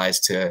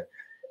incentivized to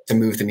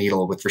move the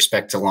needle with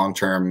respect to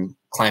long-term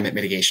climate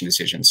mitigation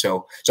decisions.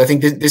 So I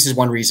think this is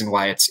one reason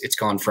why it's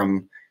gone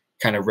from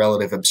kind of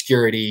relative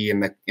obscurity in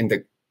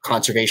the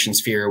conservation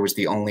sphere was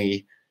the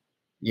only,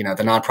 the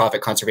nonprofit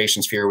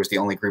conservation sphere was the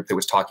only group that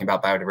was talking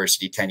about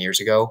biodiversity 10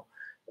 years ago.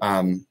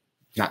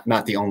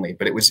 Not the only,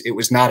 but it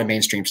was not a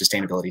mainstream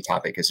sustainability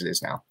topic as it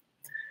is now.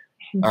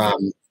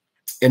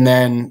 And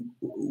then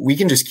we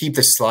can just keep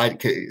this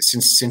slide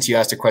since you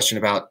asked a question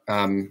about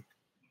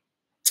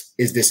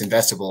is this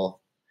investable,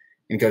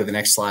 and go to the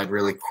next slide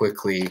really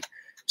quickly.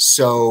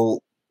 So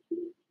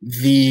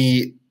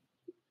I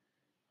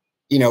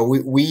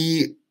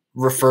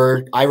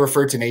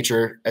refer to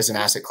nature as an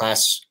asset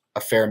class a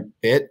fair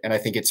bit, and I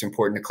think it's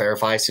important to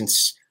clarify,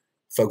 since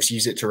folks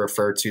use it to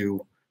refer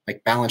to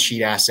like balance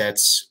sheet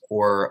assets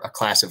or a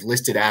class of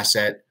listed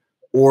asset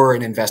or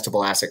an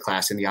investable asset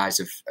class in the eyes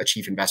of a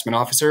chief investment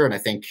officer. And I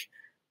think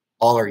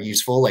all are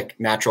useful, like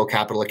natural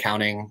capital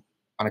accounting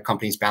on a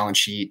company's balance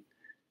sheet,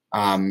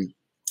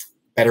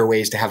 better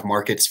ways to have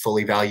markets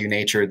fully value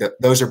nature.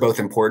 Those are both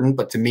important,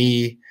 but to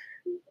me,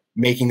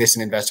 making this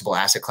an investable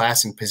asset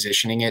class and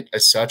positioning it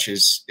as such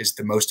is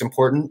the most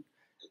important,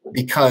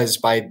 because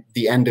by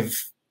the end of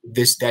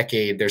this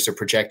decade, there's a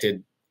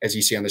projected, as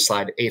you see on the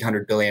slide,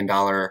 $800 billion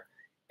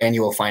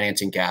annual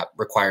financing gap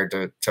required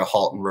to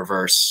halt and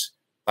reverse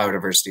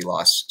biodiversity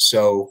loss.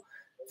 So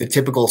the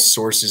typical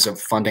sources of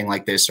funding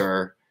like this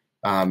are,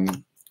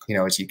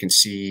 as you can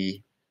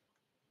see,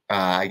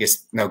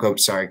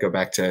 go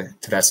back to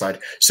that slide.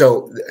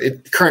 So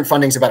current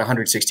funding is about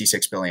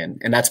 166 billion,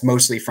 and that's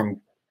mostly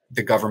from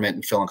the government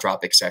and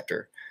philanthropic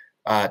sector.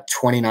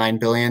 29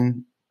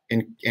 billion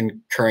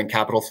in current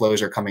capital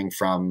flows are coming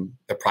from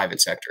the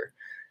private sector.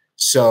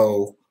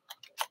 So,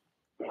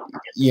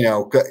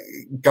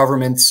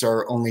 governments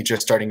are only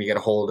just starting to get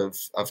a hold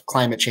of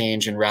climate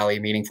change and rally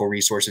meaningful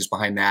resources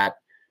behind that.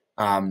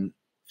 In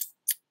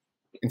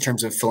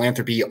terms of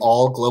philanthropy,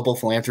 all global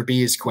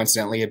philanthropy is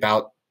coincidentally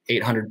about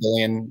 $800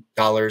 billion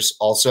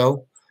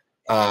also.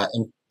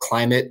 And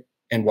climate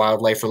and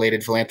wildlife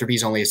related philanthropy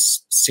is only a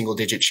single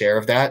digit share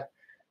of that.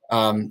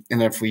 And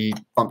then if we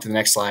bump to the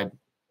next slide,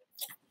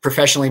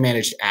 professionally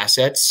managed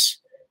assets,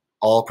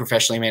 all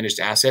professionally managed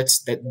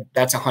assets,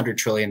 that's $100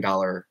 trillion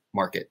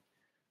market.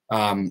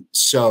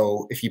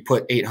 So if you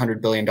put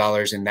 $800 billion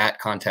in that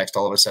context,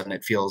 all of a sudden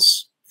it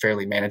feels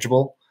fairly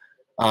manageable.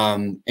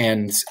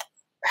 And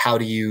how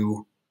do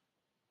you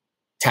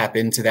tap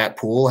into that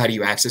pool? How do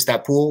you access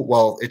that pool?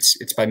 Well,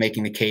 it's by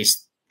making the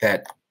case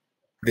that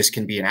this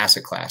can be an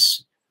asset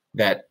class,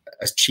 that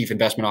a chief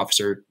investment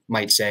officer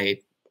might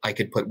say, I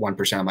could put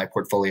 1% of my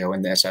portfolio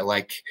in this. I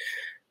like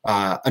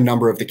a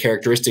number of the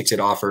characteristics it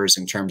offers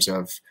in terms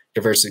of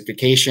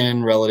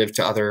diversification relative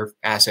to other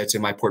assets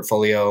in my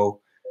portfolio,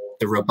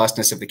 the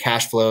robustness of the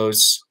cash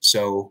flows.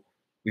 So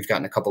we've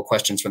gotten a couple of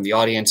questions from the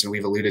audience, and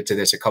we've alluded to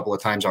this a couple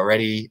of times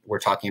already. We're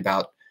talking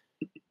about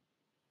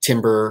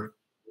timber,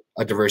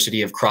 a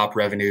diversity of crop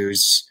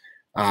revenues,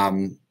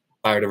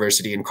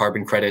 biodiversity and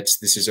carbon credits.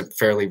 This is a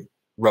fairly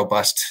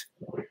robust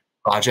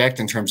project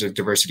in terms of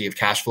diversity of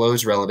cash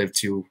flows relative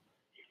to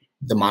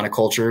the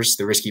monocultures,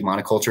 the risky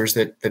monocultures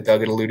that Doug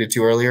had alluded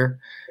to earlier.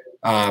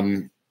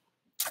 We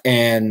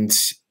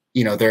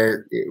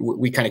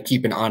kind of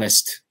keep an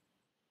honest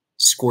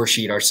score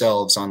sheet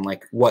ourselves on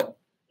like what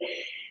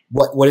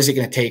is it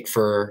going to take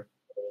for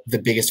the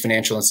biggest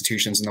financial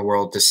institutions in the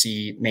world to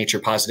see nature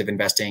positive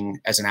investing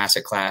as an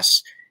asset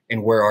class,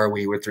 and where are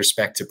we with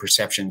respect to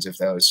perceptions of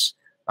those?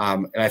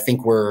 And I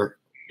think we're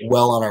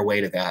well on our way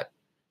to that.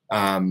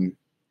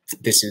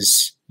 This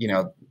is,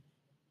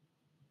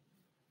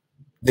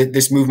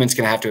 this movement's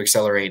going to have to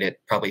accelerate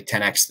at probably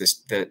 10x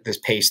this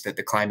pace that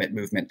the climate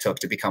movement took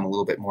to become a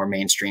little bit more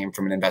mainstream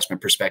from an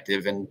investment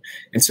perspective. And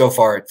so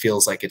far, it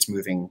feels like it's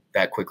moving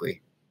that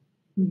quickly.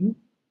 Mm-hmm.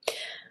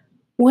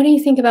 What do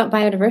you think about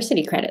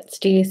biodiversity credits?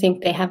 Do you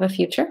think they have a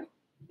future?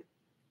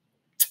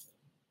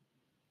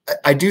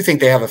 I do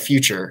think they have a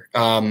future.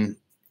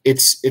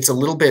 It's a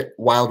little bit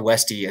Wild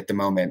Westy at the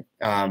moment,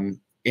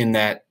 in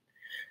that,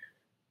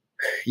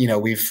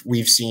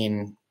 we've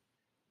seen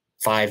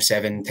 5,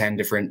 7, 10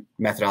 different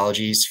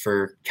methodologies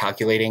for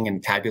calculating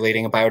and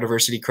tabulating a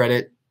biodiversity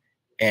credit.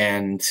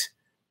 And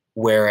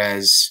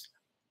whereas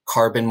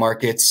carbon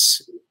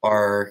markets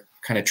are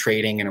kind of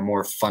trading in a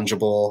more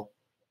fungible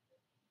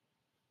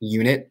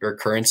unit or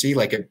currency,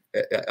 like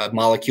a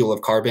molecule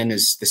of carbon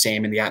is the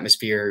same in the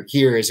atmosphere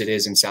here as it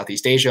is in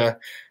Southeast Asia.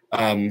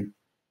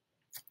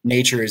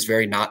 Nature is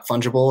very not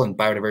fungible, and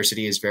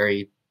biodiversity is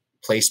very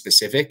place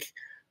specific.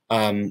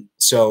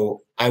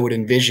 So I would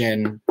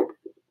envision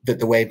that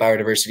the way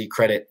biodiversity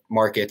credit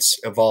markets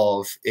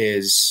evolve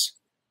is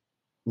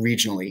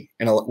regionally,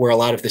 and where a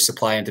lot of the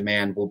supply and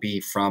demand will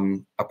be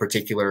from a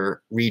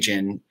particular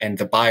region, and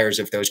the buyers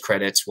of those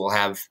credits will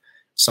have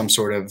some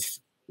sort of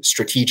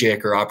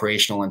strategic or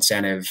operational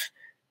incentive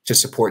to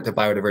support the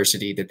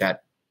biodiversity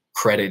that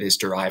credit is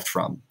derived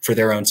from for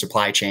their own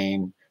supply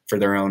chain, for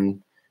their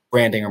own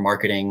branding or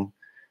marketing.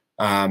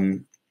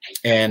 And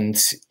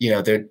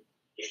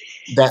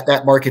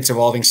that market's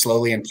evolving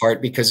slowly, in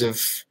part because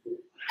of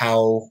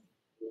how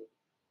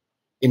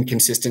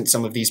inconsistent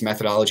some of these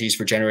methodologies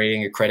for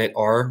generating a credit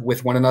are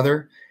with one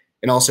another.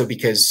 And also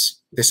because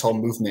this whole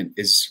movement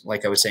is,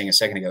 like I was saying a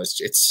second ago,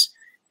 it's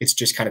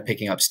just kind of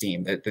picking up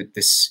steam.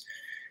 This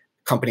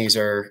companies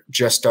are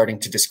just starting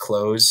to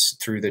disclose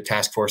through the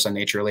Task Force on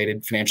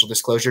Nature-Related Financial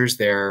Disclosures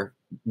their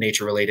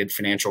nature-related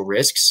financial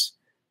risks.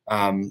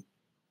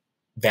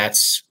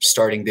 That's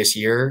starting this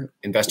year.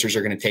 Investors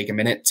are going to take a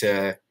minute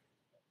to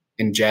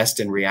ingest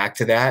and react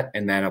to that,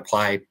 and then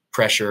apply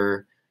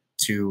pressure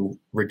to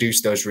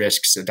reduce those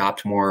risks,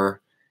 adopt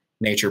more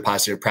nature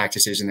positive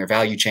practices in their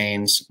value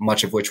chains,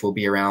 much of which will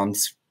be around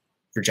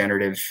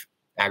regenerative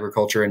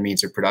agriculture and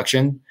means of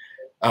production.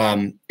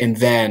 And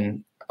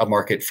then a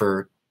market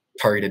for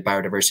targeted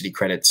biodiversity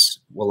credits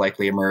will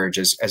likely emerge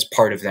as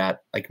part of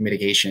that like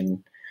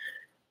mitigation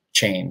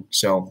chain.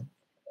 So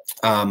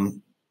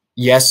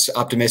yes,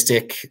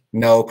 optimistic.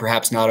 No,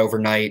 perhaps not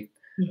overnight.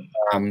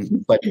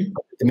 But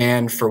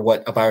demand for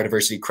what a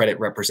biodiversity credit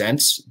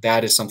represents,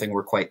 that is something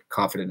we're quite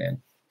confident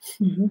in.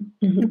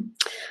 Mm-hmm, mm-hmm.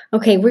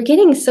 Okay, we're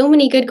getting so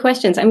many good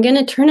questions. I'm going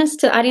to turn us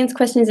to audience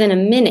questions in a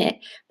minute.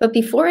 But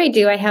before I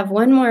do, I have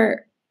one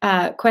more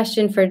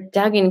question for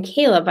Doug and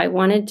Kalob I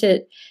wanted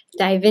to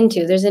dive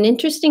into. There's an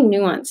interesting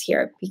nuance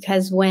here,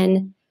 because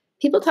when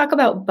people talk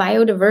about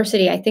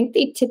biodiversity, I think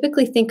they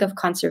typically think of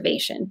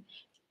conservation.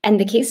 And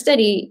the case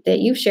study that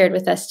you've shared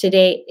with us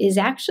today is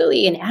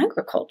actually an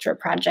agriculture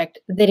project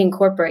that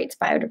incorporates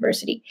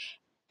biodiversity.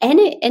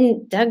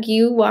 And Doug,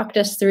 you walked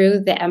us through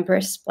the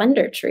Empress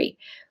Splendor tree,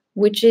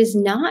 which is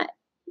not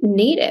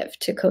native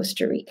to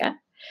Costa Rica.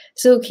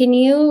 So can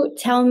you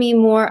tell me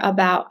more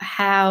about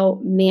how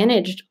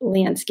managed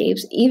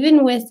landscapes,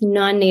 even with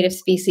non-native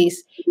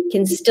species,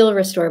 can still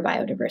restore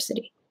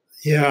biodiversity?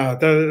 Yeah,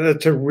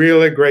 that's a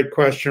really great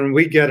question.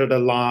 We get it a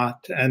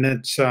lot, and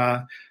it's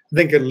I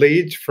think it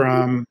leads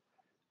from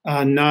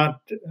not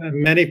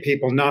many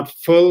people not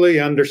fully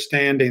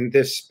understanding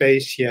this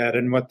space yet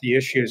and what the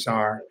issues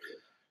are.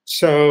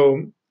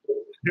 So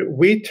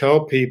we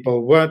tell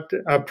people what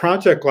a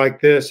project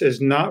like this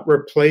is not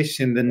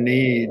replacing the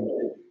need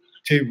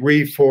to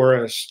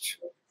reforest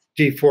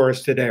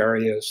deforested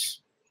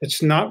areas.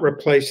 It's not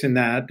replacing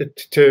that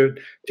to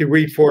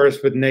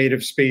reforest with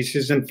native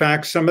species. In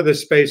fact, some of the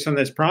space on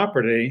this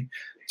property,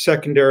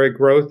 secondary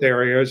growth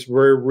areas,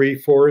 we're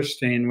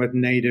reforesting with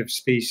native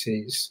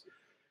species.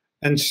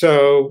 And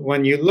so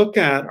when you look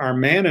at our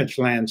managed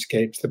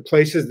landscapes, the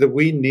places that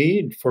we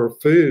need for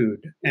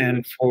food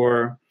and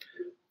for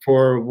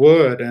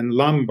wood and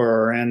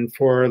lumber and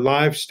for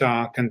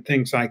livestock and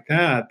things like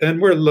that, then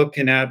we're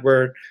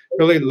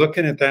really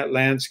looking at that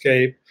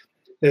landscape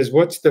is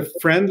what's the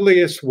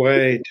friendliest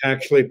way to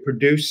actually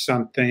produce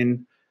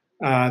something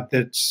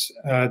that's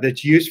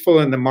useful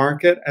in the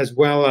market, as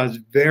well as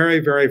very,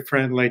 very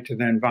friendly to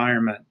the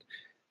environment.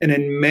 And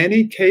in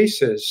many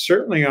cases,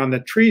 certainly on the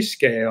tree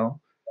scale,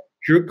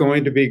 you're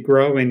going to be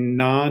growing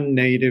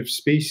non-native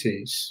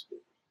species.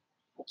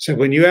 So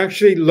when you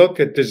actually look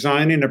at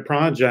designing a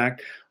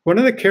project, one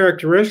of the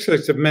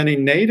characteristics of many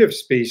native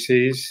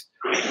species,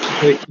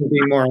 they can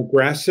be more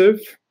aggressive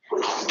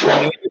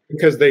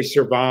because they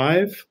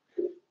survive.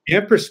 The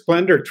Empress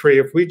Splendor tree,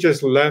 if we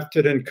just left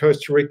it in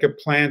Costa Rica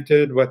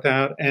planted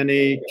without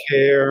any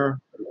care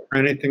or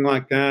anything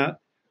like that,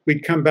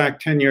 we'd come back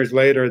 10 years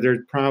later, there's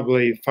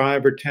probably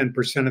 5 or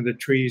 10% of the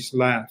trees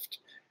left.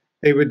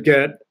 They would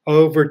get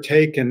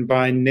overtaken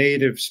by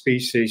native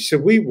species. So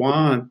we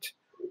want,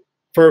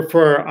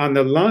 for on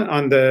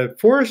the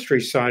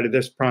forestry side of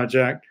this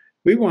project,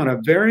 we want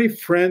a very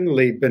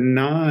friendly,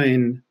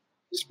 benign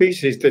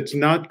species that's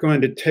not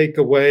going to take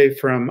away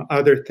from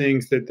other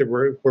things that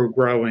we're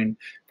growing.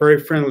 Very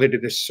friendly to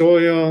the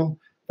soil,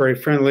 very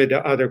friendly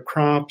to other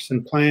crops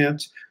and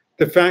plants.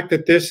 The fact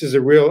that this is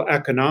a real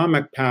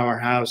economic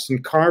powerhouse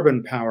and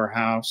carbon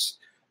powerhouse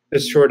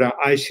is sort of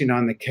icing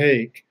on the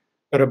cake.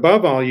 But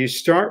above all, you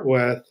start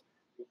with,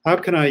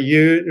 what can I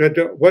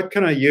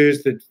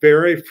use that's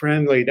very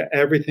friendly to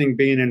everything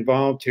being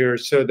involved here,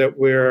 so that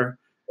we're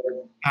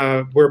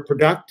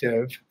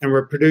productive and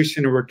we're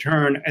producing a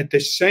return at the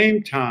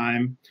same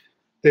time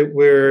that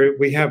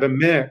we have a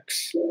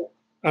mix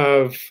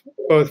of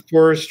both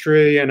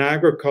forestry and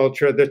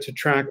agriculture that's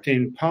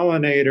attracting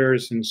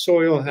pollinators and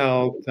soil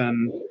health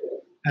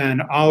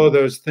and all of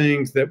those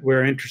things that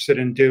we're interested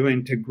in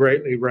doing to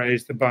greatly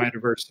raise the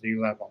biodiversity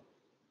level.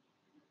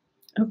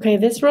 Okay,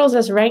 this rolls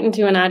us right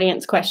into an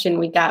audience question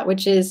we got,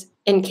 which is,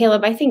 and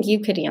Kalob, I think you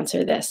could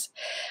answer this.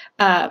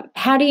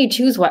 How do you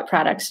choose what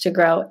products to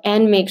grow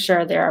and make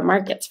sure there are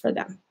markets for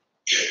them?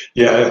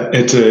 Yeah,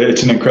 it's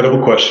an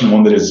incredible question,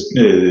 one that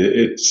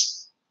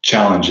it's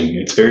challenging.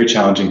 It's very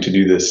challenging to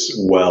do this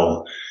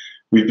well.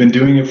 We've been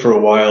doing it for a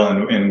while,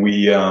 and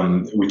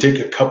we take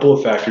a couple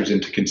of factors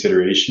into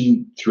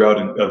consideration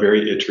throughout a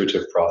very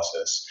iterative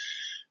process.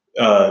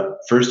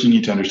 First, you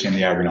need to understand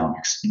the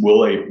agronomics.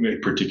 Will a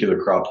particular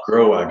crop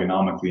grow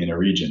agronomically in a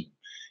region?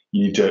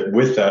 You need to,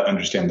 with that,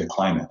 understand the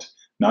climate.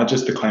 Not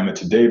just the climate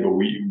today, but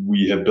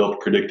we have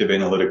built predictive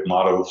analytic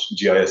models,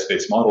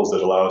 GIS-based models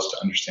that allow us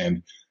to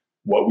understand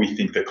what we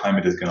think the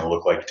climate is going to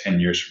look like 10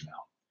 years from now,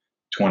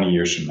 20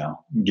 years from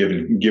now,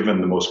 given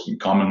the most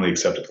commonly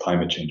accepted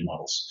climate change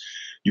models.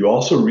 You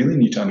also really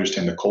need to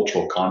understand the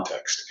cultural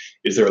context.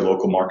 Is there a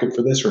local market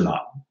for this or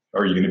not?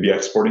 Are you going to be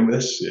exporting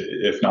this?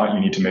 If not, you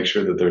need to make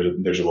sure that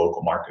there's a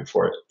local market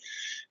for it.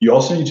 You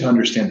also need to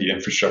understand the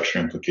infrastructure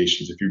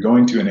implications. If you're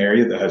going to an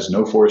area that has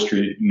no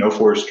forestry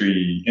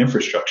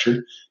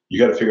infrastructure, you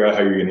got to figure out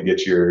how you're going to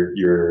get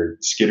your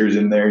skidders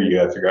in there. You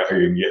got to figure out how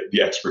you're going to get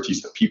the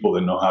expertise of people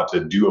that know how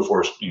to do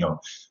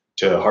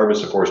to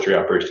harvest a forestry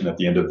operation at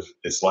the end of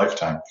its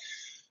lifetime.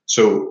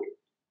 So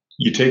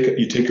you take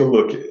a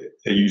look,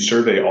 you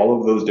survey all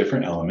of those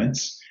different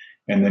elements,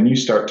 and then you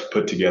start to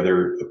put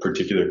together a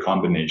particular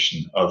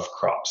combination of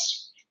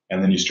crops,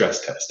 and then you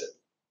stress test it.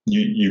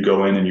 you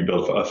go in and you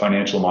build a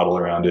financial model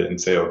around it and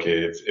say,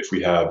 okay, if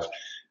we have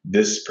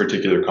this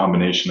particular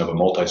combination of a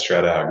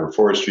multi-strata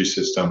agroforestry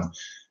system,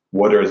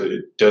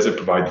 does it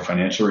provide the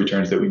financial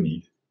returns that we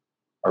need?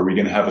 Are we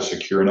going to have a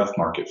secure enough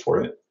market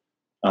for it?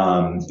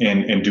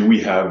 And do we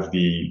have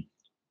the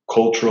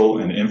cultural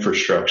and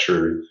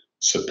infrastructure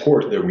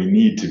support that we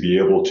need to be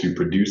able to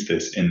produce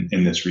this in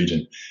this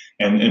region?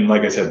 And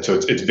like I said, so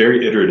it's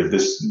very iterative.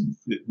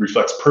 It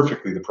reflects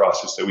perfectly the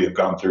process that we have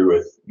gone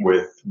through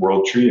with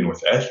World Tree and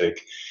with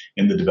Ethic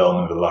in the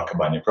development of the La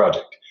Cabaña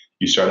project.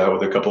 You start out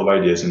with a couple of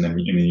ideas, and then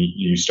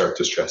you start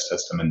to stress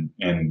test them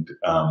and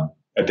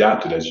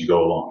adapt it as you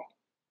go along.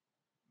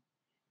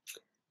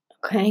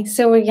 Okay,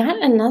 so we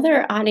got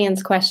another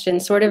audience question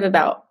sort of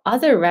about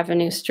other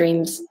revenue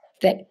streams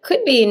that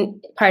could be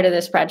part of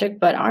this project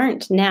but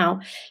aren't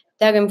now.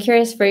 Doug, I'm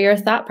curious for your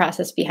thought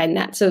process behind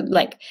that. So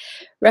like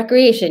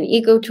recreation,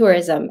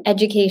 ecotourism,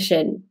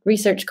 education,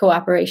 research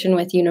cooperation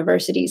with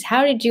universities.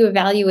 How did you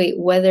evaluate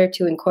whether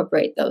to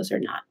incorporate those or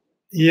not?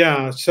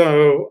 Yeah,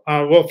 so,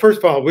 well, first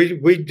of all,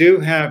 we do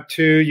have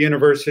 2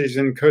 universities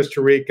in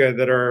Costa Rica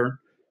that are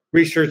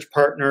research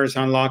partners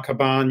on La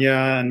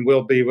Cabaña and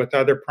will be with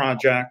other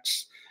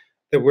projects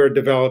that we're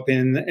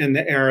developing in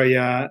the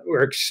area.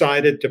 We're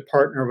excited to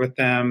partner with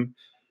them.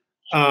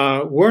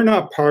 We're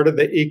not part of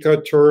the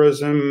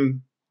ecotourism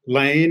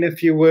lane,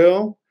 if you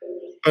will,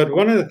 but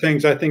one of the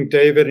things I think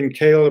David and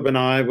Kalob and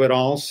I would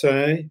all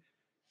say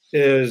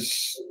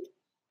is,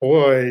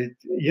 boy,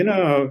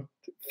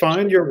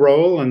 find your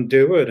role and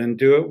do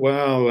it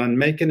well and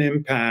make an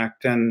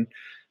impact. And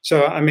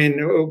so, I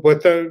mean,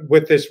 with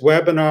this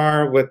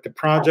webinar, with the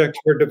projects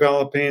we're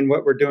developing,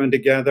 what we're doing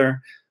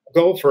together,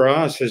 goal for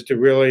us is to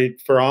really,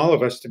 for all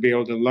of us to be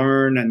able to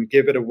learn and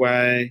give it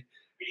away.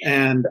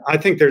 And I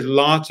think there's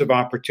lots of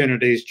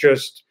opportunities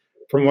just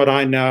from what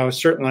I know,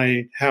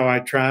 certainly how I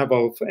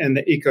travel in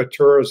the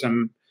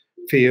ecotourism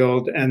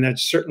field, and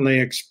it's certainly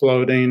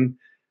exploding.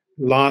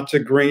 Lots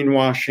of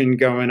greenwashing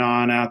going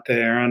on out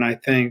there. And I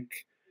think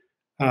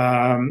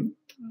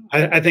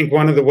I think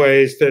one of the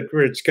ways that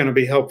it's going to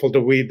be helpful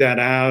to weed that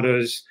out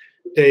is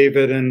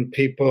David and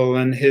people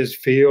in his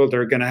field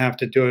are going to have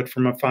to do it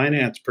from a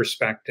finance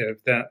perspective.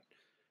 That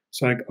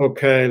it's like,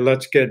 okay,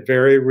 let's get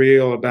very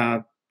real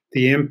about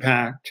the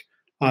impact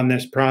on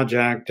this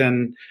project.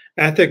 And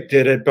Ethic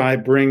did it by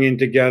bringing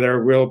together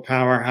a real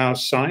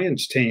powerhouse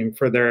science team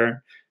for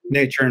their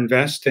nature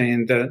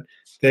investing, that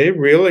they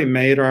really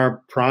made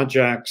our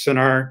projects and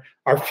our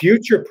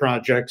future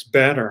projects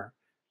better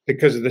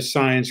because of the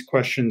science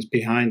questions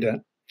behind it.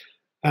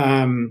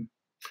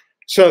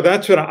 So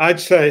that's what I'd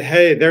say.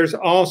 Hey, there's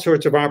all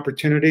sorts of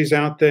opportunities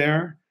out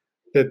there.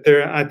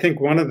 I think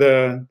one of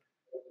the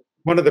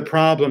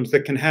problems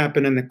that can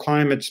happen in the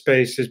climate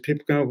space is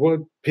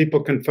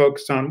people can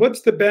focus on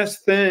what's the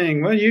best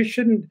thing. Well, you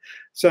shouldn't.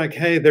 It's like,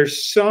 hey,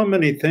 there's so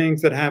many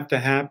things that have to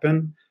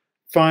happen.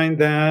 Find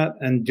that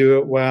and do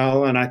it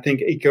well. And I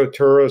think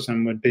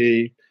ecotourism would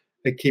be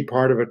a key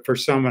part of it for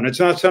someone.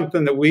 It's not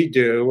something that we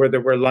do or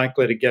that we're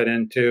likely to get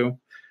into.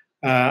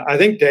 I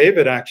think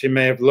David actually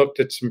may have looked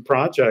at some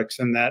projects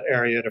in that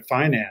area to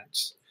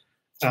finance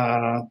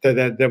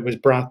that was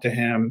brought to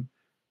him.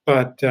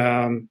 But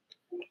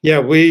yeah,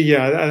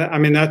 I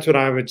mean, that's what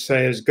I would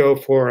say is go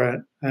for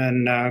it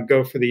and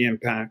go for the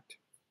impact.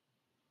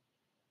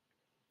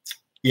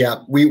 Yeah,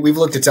 we've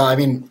looked at, I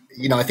mean,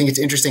 I think it's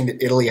interesting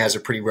that Italy has a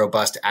pretty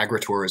robust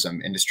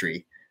agritourism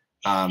industry.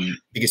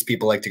 Because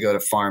people like to go to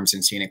farms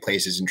and scenic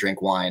places and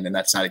drink wine, and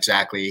that's not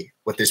exactly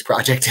what this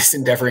project is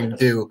endeavoring to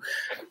do.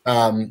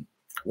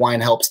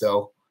 Wine helps,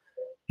 though.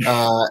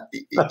 I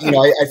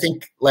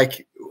think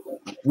like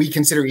we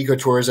consider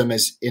ecotourism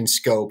as in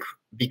scope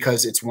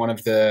because it's one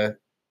of the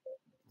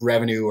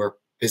revenue or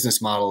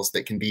business models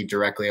that can be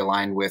directly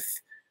aligned with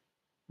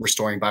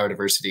restoring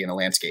biodiversity in a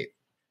landscape.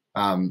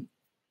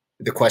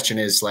 The question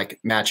is like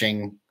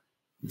matching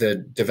the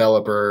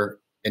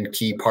developer and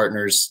key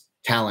partners'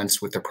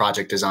 talents with the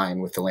project design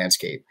with the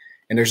landscape.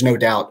 And there's no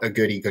doubt a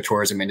good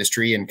ecotourism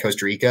industry in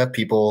Costa Rica.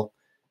 People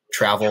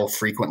travel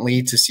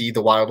frequently to see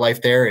the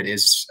wildlife there. It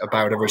is a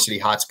biodiversity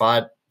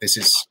hotspot. This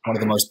is one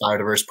of the most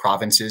biodiverse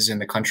provinces in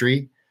the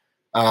country.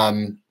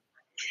 But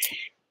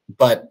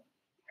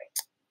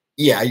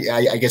yeah,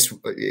 I guess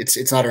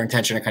it's not our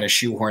intention to kind of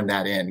shoehorn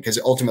that in, because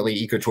ultimately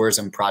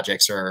ecotourism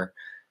projects are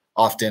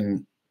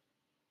often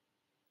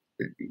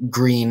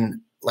green,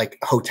 like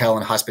hotel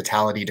and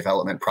hospitality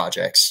development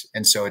projects.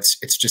 And so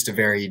it's just a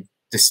very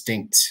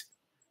distinct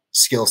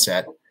skill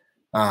set.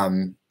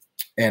 And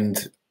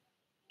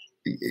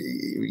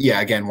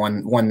yeah, again,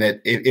 one that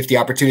if the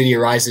opportunity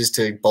arises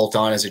to bolt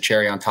on as a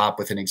cherry on top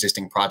with an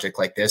existing project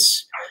like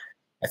this,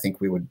 I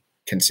think we would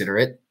consider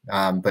it.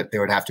 But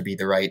there would have to be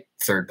the right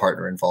third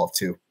partner involved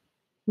too.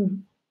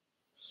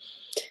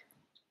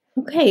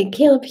 Okay,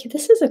 Kalob,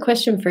 this is a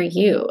question for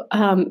you.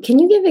 Can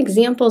you give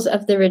examples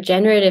of the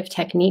regenerative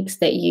techniques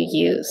that you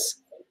use?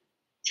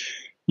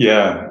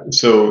 Yeah,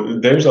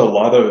 so there are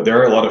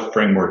a lot of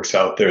frameworks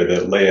out there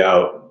that lay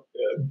out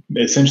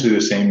essentially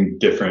the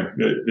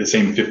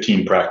same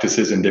 15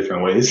 practices in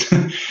different ways.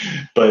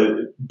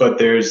 but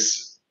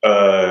there's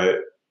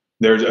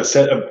a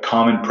set of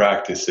common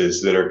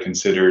practices that are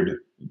considered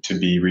to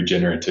be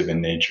regenerative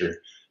in nature.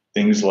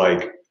 Things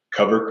like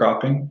cover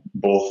cropping,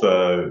 both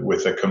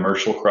with a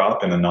commercial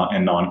crop and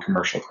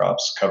non-commercial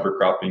crops. Cover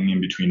cropping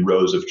in between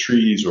rows of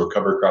trees, or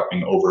cover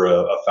cropping over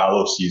a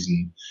fallow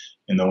season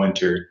in the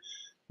winter.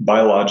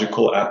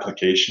 Biological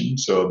application,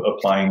 so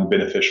applying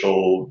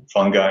beneficial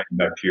fungi and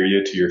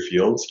bacteria to your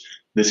fields.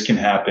 This can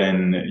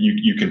happen.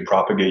 You can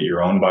propagate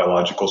your own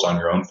biologicals on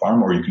your own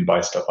farm, or you can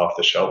buy stuff off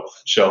the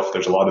shelf.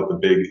 There's a lot of the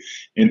big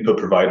input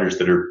providers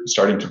that are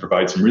starting to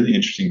provide some really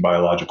interesting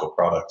biological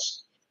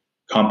products.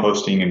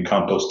 Composting and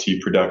compost tea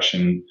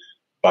production.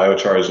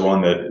 Biochar is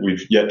one that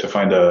we've yet to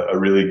find a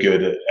really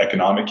good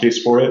economic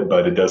case for it,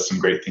 but it does some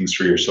great things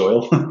for your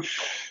soil.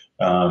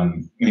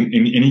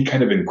 Any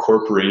kind of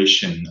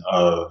incorporation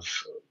of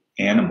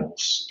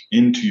animals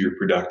into your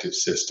productive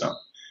system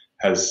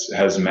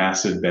has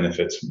massive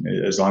benefits,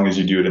 as long as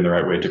you do it in the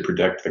right way to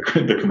protect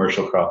the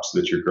commercial crops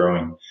that you're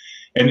growing.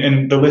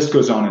 And the list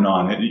goes on and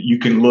on. You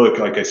can look,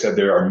 like I said,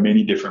 there are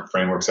many different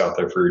frameworks out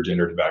there for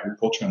regenerative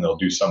agriculture, and they'll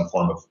do some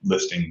form of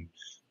listing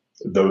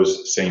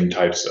those same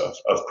types of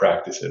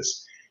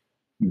practices.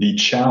 The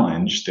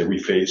challenge that we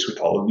face with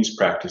all of these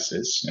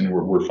practices, and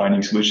we're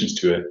finding solutions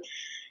to it,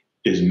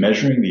 is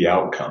measuring the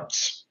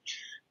outcomes,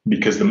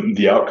 because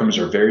the outcomes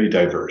are very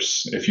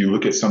diverse. If you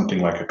look at something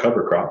like a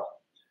cover crop,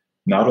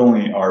 not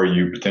only are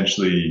you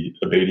potentially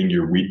abating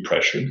your weed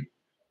pressure,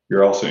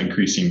 you're also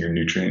increasing your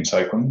nutrient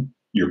cycling,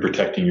 you're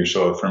protecting your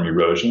soil from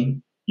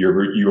erosion,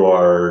 you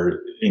are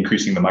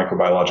increasing the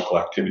microbiological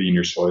activity in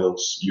your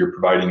soils, you're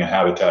providing a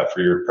habitat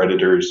for your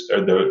predators,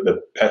 or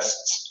the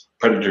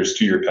predators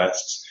to your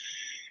pests.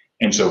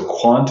 And so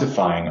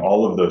quantifying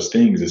all of those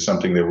things is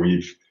something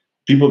that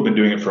people have been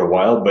doing it for a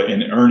while, but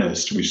in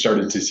earnest, we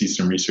started to see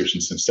some research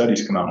and some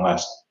studies come out in the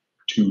last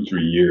 2-3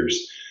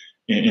 years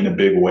in a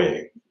big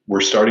way.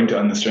 We're starting to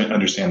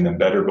understand them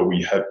better, but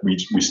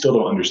we still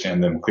don't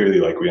understand them clearly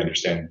like we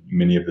understand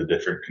many of the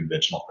different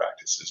conventional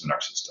practices in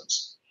our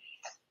systems.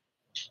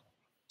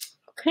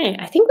 Okay,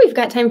 I think we've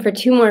got time for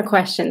 2 more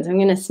questions. I'm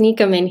going to sneak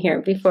them in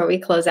here before we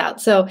close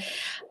out. So,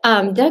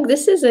 Doug,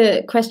 this is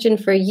a question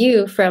for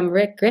you from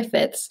Rick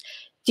Griffiths.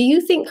 Do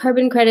you think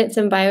carbon credits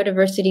and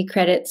biodiversity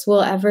credits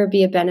will ever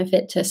be a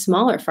benefit to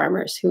smaller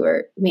farmers who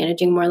are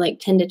managing more like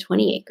 10 to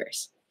 20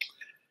 acres?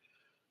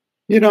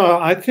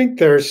 I think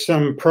there's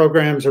some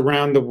programs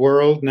around the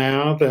world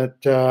now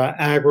that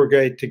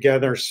aggregate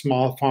together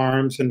small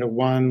farms into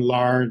one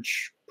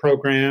large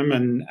program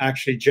and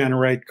actually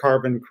generate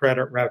carbon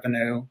credit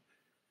revenue.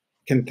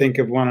 Can think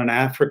of one in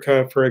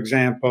Africa, for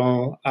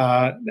example.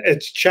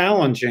 It's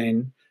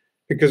challenging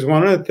because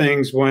one of the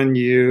things when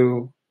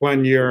you're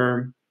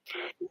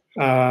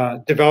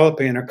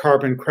developing a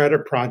carbon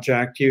credit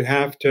project,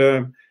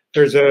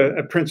 there's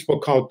a principle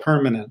called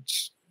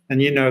permanence.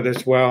 And you know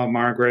this well,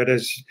 Margaret,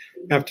 is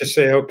you have to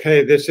say,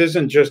 okay, this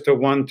isn't just a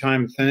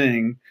one-time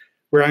thing.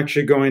 We're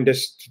actually going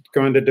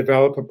to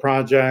develop a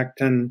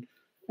project and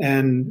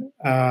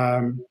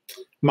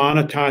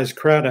monetize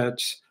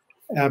credits,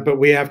 but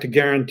we have to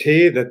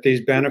guarantee that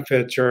these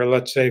benefits are,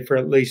 let's say, for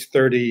at least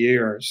 30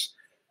 years.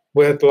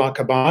 With La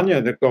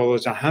Cabana, the goal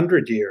is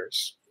 100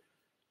 years.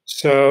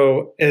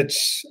 So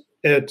it's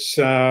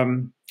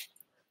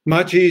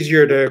much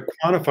easier to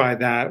quantify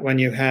that when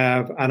you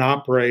have an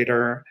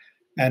operator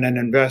and an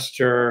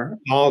investor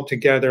all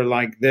together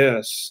like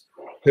this,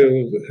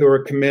 who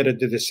are committed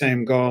to the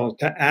same goal.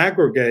 To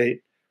aggregate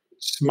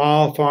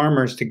small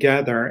farmers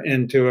together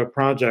into a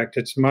project,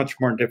 it's much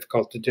more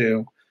difficult to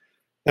do.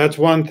 That's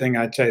one thing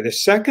I'd say. The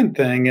second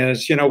thing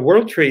is,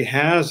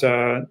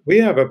 WorldTree we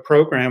have a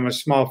program with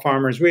small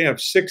farmers. We have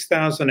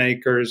 6,000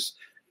 acres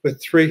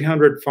with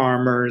 300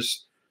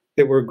 farmers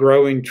that we're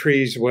growing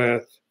trees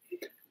with.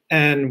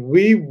 And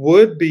we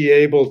would be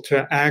able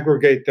to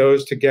aggregate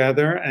those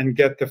together and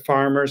get the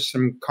farmers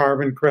some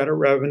carbon credit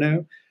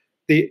revenue.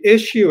 The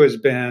issue has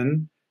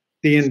been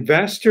the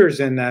investors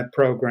in that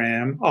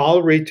program,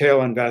 all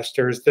retail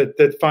investors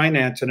that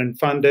finance it and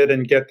fund it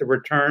and get the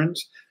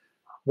returns.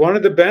 One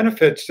of the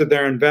benefits to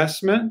their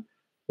investment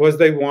was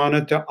they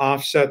wanted to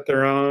offset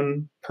their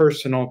own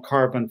personal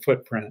carbon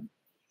footprint.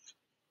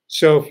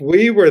 So if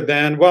we were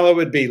then, it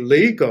would be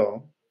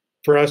legal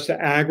for us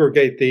to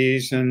aggregate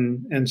these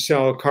and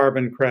sell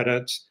carbon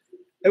credits,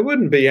 it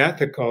wouldn't be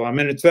ethical. I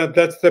mean,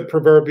 that's the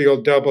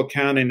proverbial double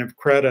counting of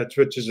credits,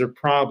 which is a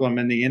problem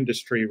in the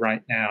industry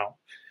right now.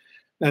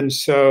 And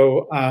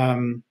so,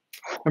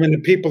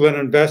 the people that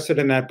invested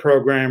in that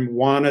program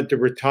wanted to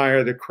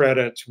retire the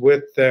credits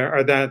with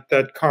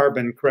that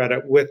carbon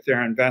credit with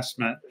their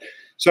investment.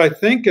 So I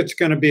think it's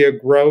going to be a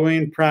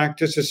growing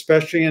practice,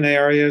 especially in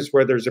areas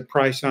where there's a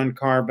price on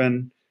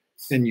carbon.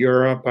 In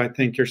Europe, I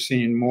think you're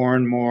seeing more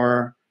and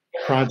more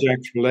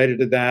projects related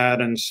to that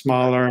and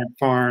smaller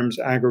farms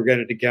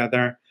aggregated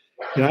together.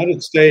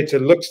 United States,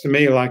 it looks to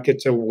me like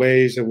it's a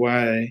ways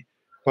away.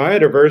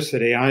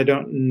 Biodiversity, I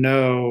don't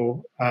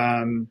know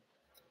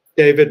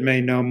David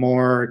may know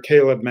more,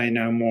 Kalob may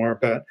know more,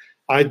 but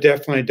I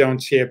definitely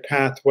don't see a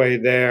pathway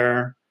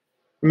there.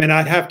 I mean,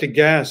 I'd have to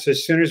guess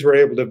as soon as we're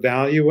able to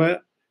value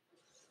it,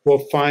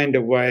 we'll find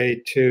a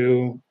way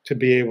to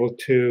be able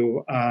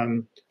to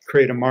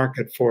create a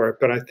market for it.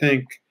 But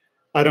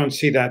I don't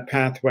see that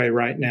pathway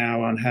right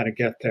now on how to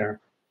get there.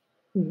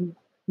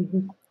 Mm-hmm.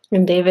 Mm-hmm.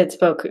 And David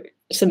spoke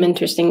some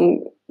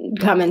interesting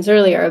comments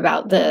earlier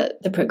about the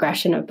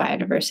progression of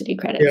biodiversity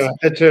credits. Yeah,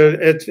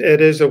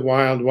 it is a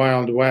wild,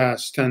 wild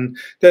west. And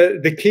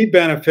the key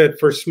benefit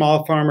for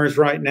small farmers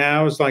right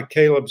now is, like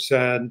Kalob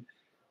said,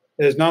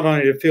 is not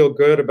only to feel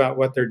good about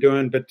what they're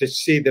doing, but to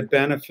see the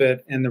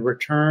benefit in the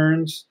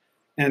returns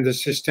and the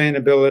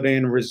sustainability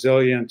and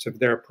resilience of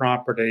their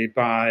property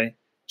by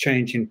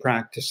changing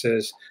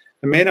practices.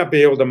 They may not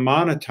be able to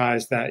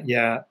monetize that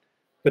yet,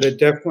 but it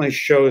definitely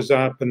shows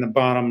up in the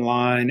bottom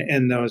line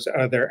in those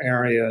other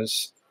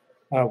areas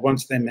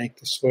once they make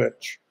the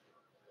switch.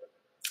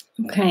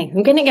 Okay,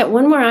 I'm going to get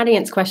one more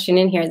audience question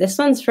in here. This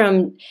one's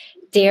from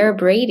Dare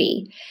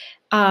Brady.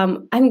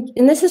 And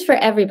this is for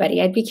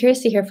everybody. I'd be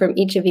curious to hear from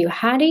each of you.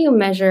 How do you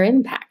measure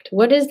impact?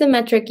 What is the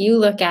metric you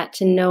look at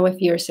to know if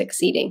you're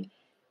succeeding?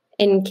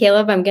 And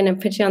Kalob, I'm going to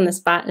put you on the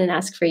spot and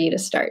ask for you to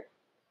start.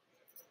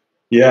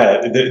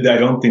 Yeah, I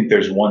don't think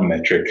there's one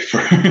metric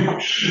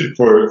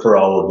for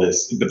all of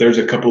this, but there's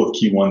a couple of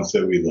key ones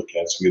that we look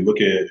at. So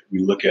we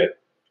look at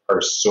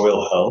our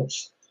soil health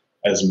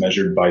as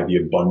measured by the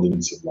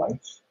abundance of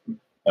life,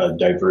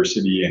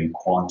 diversity and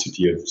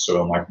quantity of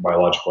soil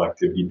microbiological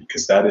activity,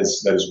 because that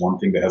is one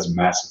thing that has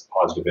massive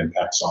positive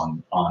impacts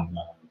on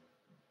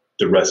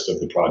the rest of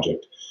the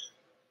project.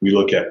 We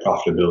look at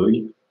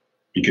profitability,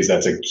 because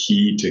that's a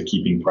key to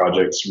keeping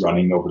projects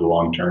running over the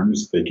long term.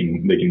 Is they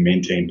can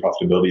maintain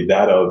profitability,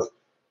 that of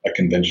a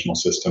conventional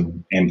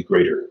system and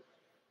greater.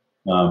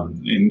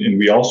 And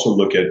we also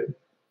look at,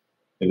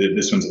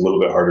 this one's a little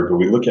bit harder, but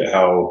we look at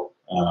how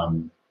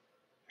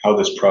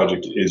this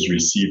project is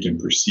received and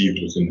perceived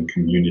within the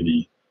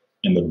community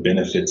and the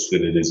benefits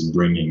that it is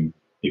bringing.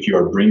 If you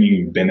are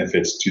bringing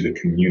benefits to the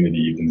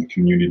community, then the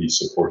community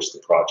supports the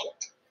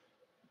project.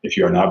 If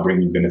you are not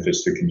bringing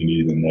benefits to the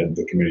community, then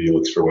the community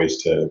looks for ways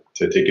to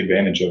take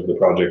advantage of the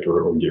project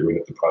or get rid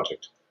of the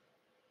project.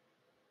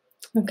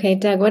 Okay,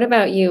 Doug, what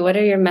about you? What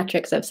are your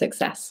metrics of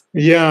success?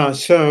 Yeah,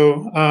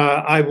 so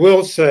I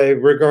will say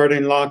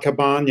regarding La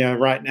Cabana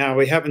right now,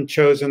 we haven't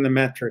chosen the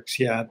metrics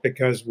yet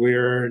because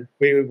we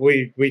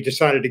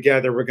decided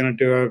together we're going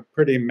to do a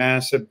pretty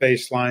massive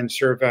baseline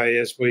survey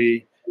as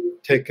we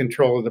take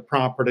control of the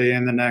property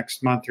in the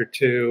next month or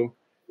two,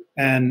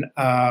 and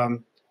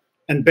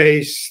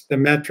base the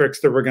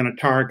metrics that we're going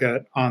to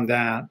target on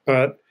that.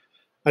 But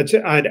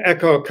I'd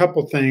echo a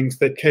couple things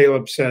that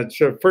Kalob said.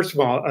 So first of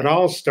all, it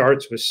all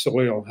starts with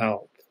soil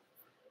health.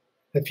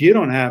 If you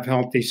don't have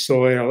healthy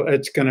soil,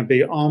 it's going to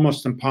be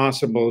almost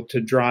impossible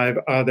to drive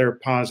other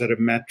positive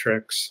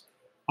metrics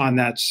on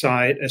that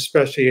site,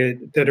 especially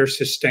that are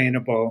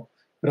sustainable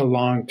in a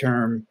long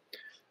term.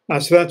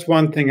 So that's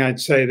one thing I'd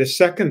say. The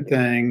second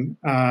thing,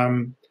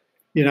 and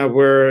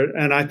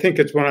I think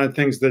it's one of the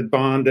things that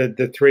bonded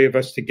the three of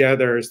us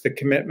together is the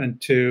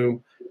commitment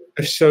to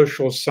a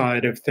social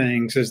side of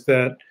things, is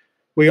that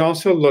we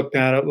also looked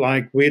at it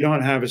like we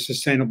don't have a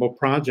sustainable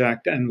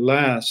project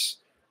unless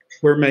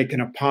we're making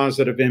a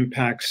positive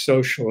impact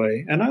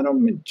socially. And I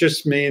don't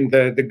just mean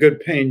the good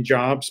paying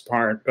jobs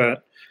part,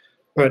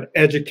 but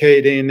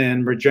educating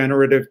and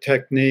regenerative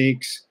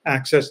techniques,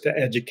 access to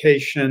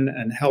education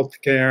and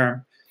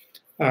healthcare,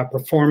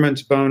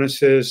 performance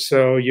bonuses.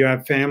 So you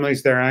have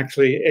families that are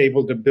actually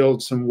able to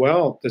build some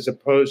wealth as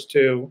opposed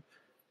to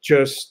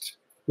just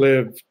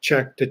live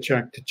check to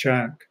check to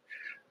check.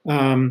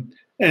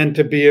 And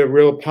to be a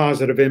real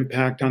positive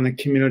impact on the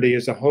community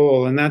as a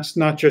whole. And that's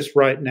not just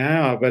right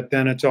now, but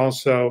then it's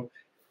also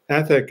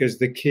ethic is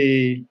the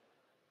key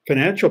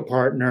financial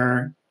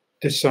partner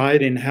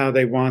deciding how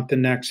they want the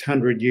next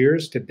 100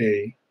 years to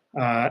be.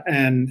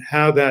 And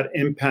how that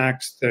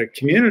impacts the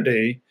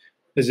community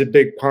is a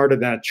big part of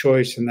that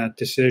choice and that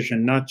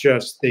decision, not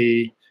just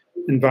the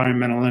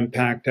environmental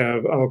impact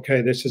of,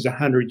 okay, this is a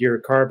 100-year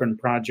carbon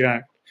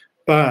project,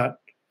 but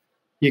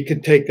you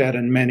could take that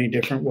in many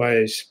different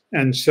ways.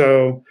 And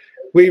so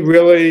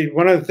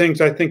one of the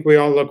things I think we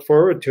all look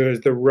forward to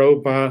is the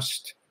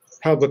robust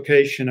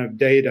publication of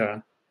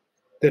data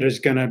that is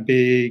going to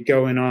be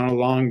going on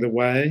along the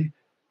way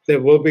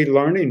that we'll be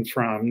learning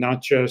from,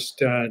 not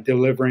just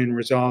delivering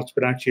results,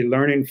 but actually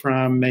learning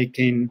from,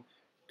 making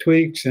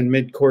tweaks and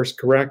mid-course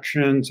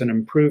corrections and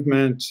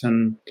improvements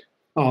and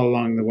all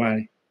along the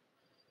way.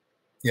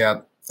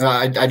 Yeah.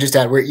 I just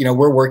add,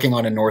 we're working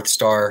on a North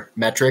Star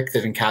metric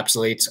that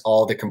encapsulates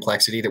all the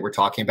complexity that we're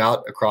talking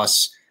about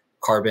across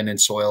carbon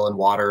and soil and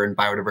water and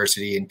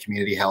biodiversity and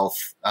community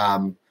health.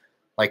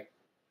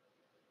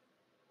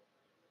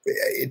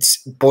 It's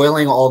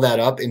boiling all that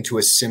up into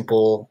a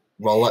simple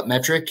roll-up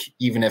metric,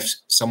 even if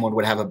someone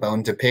would have a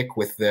bone to pick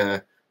with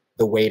the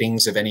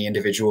weightings of any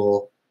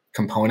individual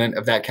component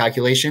of that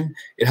calculation.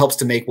 It helps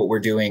to make what we're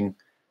doing,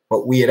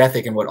 what we at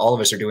Ethic and what all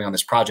of us are doing on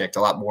this project,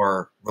 a lot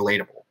more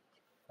relatable.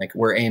 Like,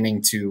 we're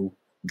aiming to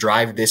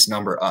drive this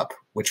number up,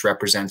 which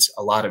represents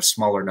a lot of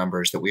smaller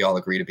numbers that we all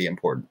agree to be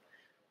important.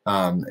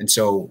 And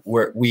so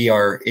we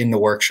are in the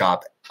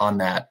workshop on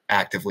that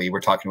actively.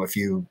 We're talking to a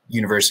few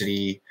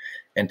university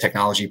and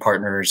technology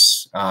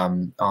partners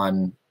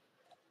on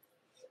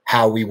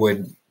how we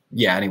would,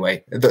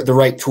 the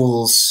right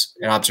tools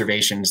and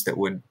observations that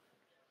would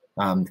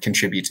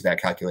contribute to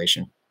that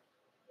calculation.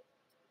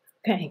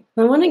 Okay,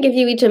 I want to give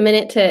you each a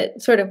minute to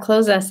sort of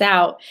close us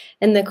out.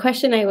 And the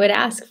question I would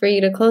ask for you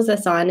to close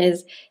us on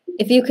is,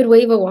 if you could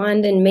wave a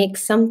wand and make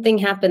something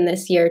happen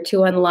this year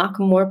to unlock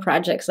more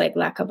projects like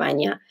La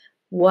Cabaña,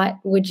 what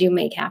would you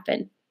make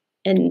happen?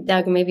 And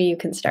Doug, maybe you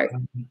can start.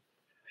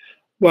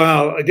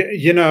 Well,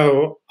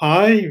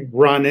 I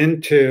run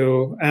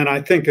into, and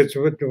I think it's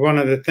one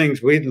of the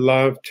things we'd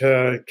love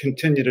to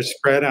continue to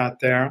spread out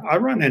there. I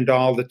run into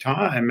all the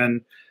time, and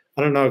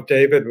I don't know if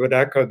David would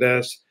echo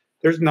this.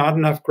 There's not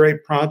enough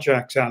great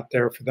projects out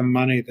there for the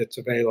money that's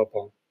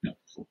available.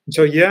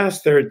 So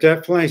yes, there are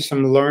definitely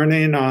some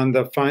learning on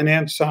the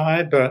finance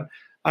side, but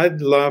I'd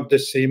love to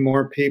see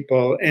more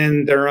people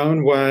in their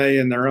own way,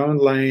 in their own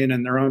lane,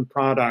 and their own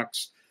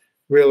products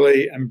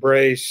really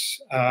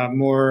embrace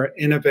more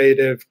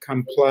innovative,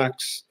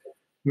 complex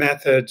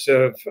methods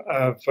of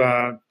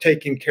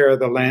taking care of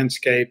the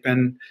landscape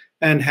and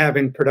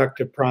having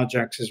productive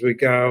projects as we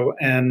go.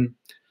 And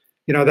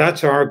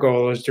that's our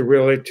goal, is to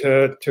really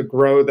to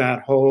grow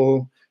that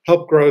whole,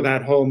 help grow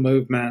that whole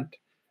movement,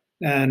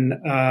 and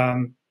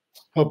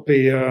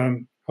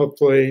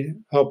hopefully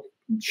help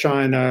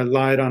shine a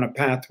light on a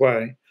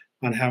pathway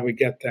on how we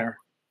get there.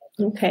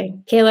 Okay,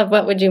 Kalob,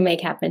 what would you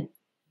make happen?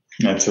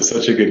 That's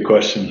such a good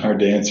question, hard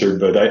to answer,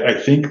 but I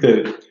think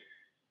that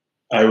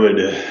I would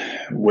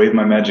wave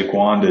my magic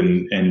wand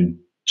and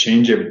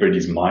change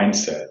everybody's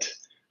mindset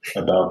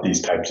about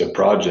these types of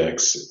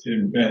projects,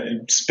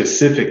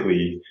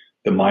 specifically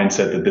the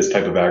mindset that this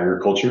type of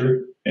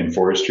agriculture and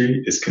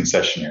forestry is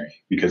concessionary,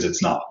 because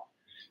it's not.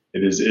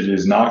 It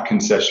is not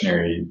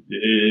concessionary.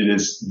 It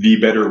is the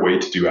better way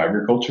to do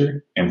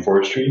agriculture and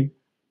forestry,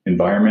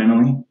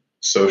 environmentally,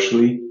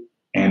 socially,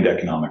 and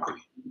economically.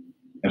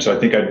 And so I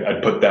think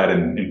I'd put that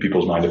in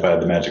people's mind if I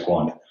had the magic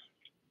wand.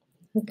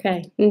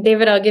 Okay, and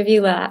David, I'll give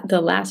you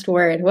the last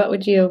word. What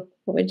would you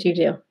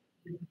do?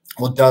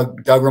 Well,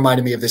 Doug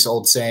reminded me of this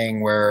old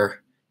saying where,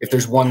 if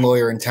there's one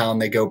lawyer in town,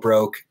 they go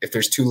broke. If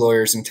there's two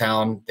lawyers in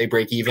town, they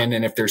break even.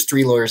 And if there's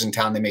three lawyers in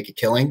town, they make a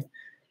killing.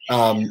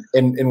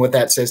 And what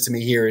that says to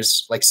me here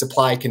is, like,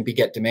 supply can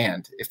beget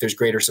demand. If there's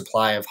greater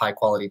supply of high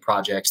quality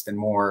projects, then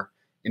more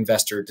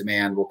investor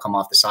demand will come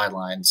off the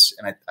sidelines.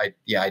 And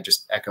I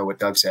just echo what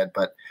Doug said.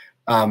 But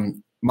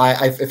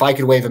if I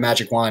could wave a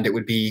magic wand, it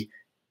would be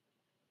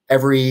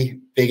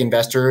every big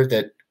investor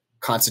that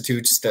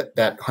constitutes that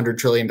 $100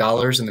 trillion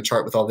in the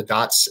chart with all the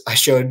dots I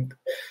showed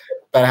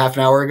about a half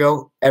an hour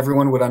ago.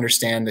 Everyone would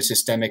understand the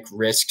systemic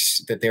risks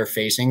that they're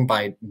facing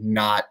by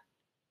not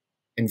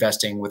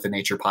investing with a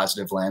nature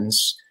positive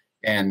lens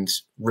and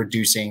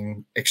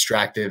reducing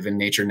extractive and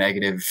nature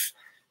negative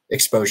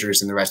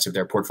exposures in the rest of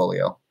their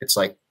portfolio. It's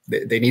like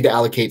they need to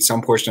allocate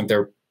some portion of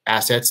their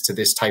assets to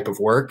this type of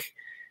work,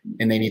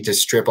 and they need to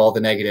strip all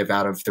the negative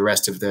out of the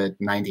rest of the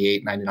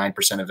 98,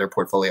 99% of their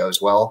portfolio as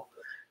well.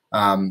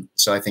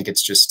 So I think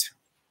it's just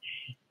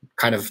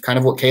kind of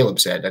what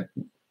Kalob said. I'd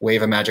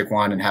wave a magic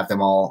wand and have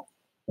them all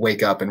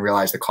wake up and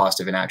realize the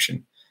cost of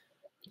inaction.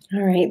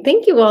 All right.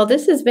 Thank you all.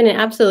 This has been an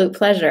absolute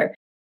pleasure.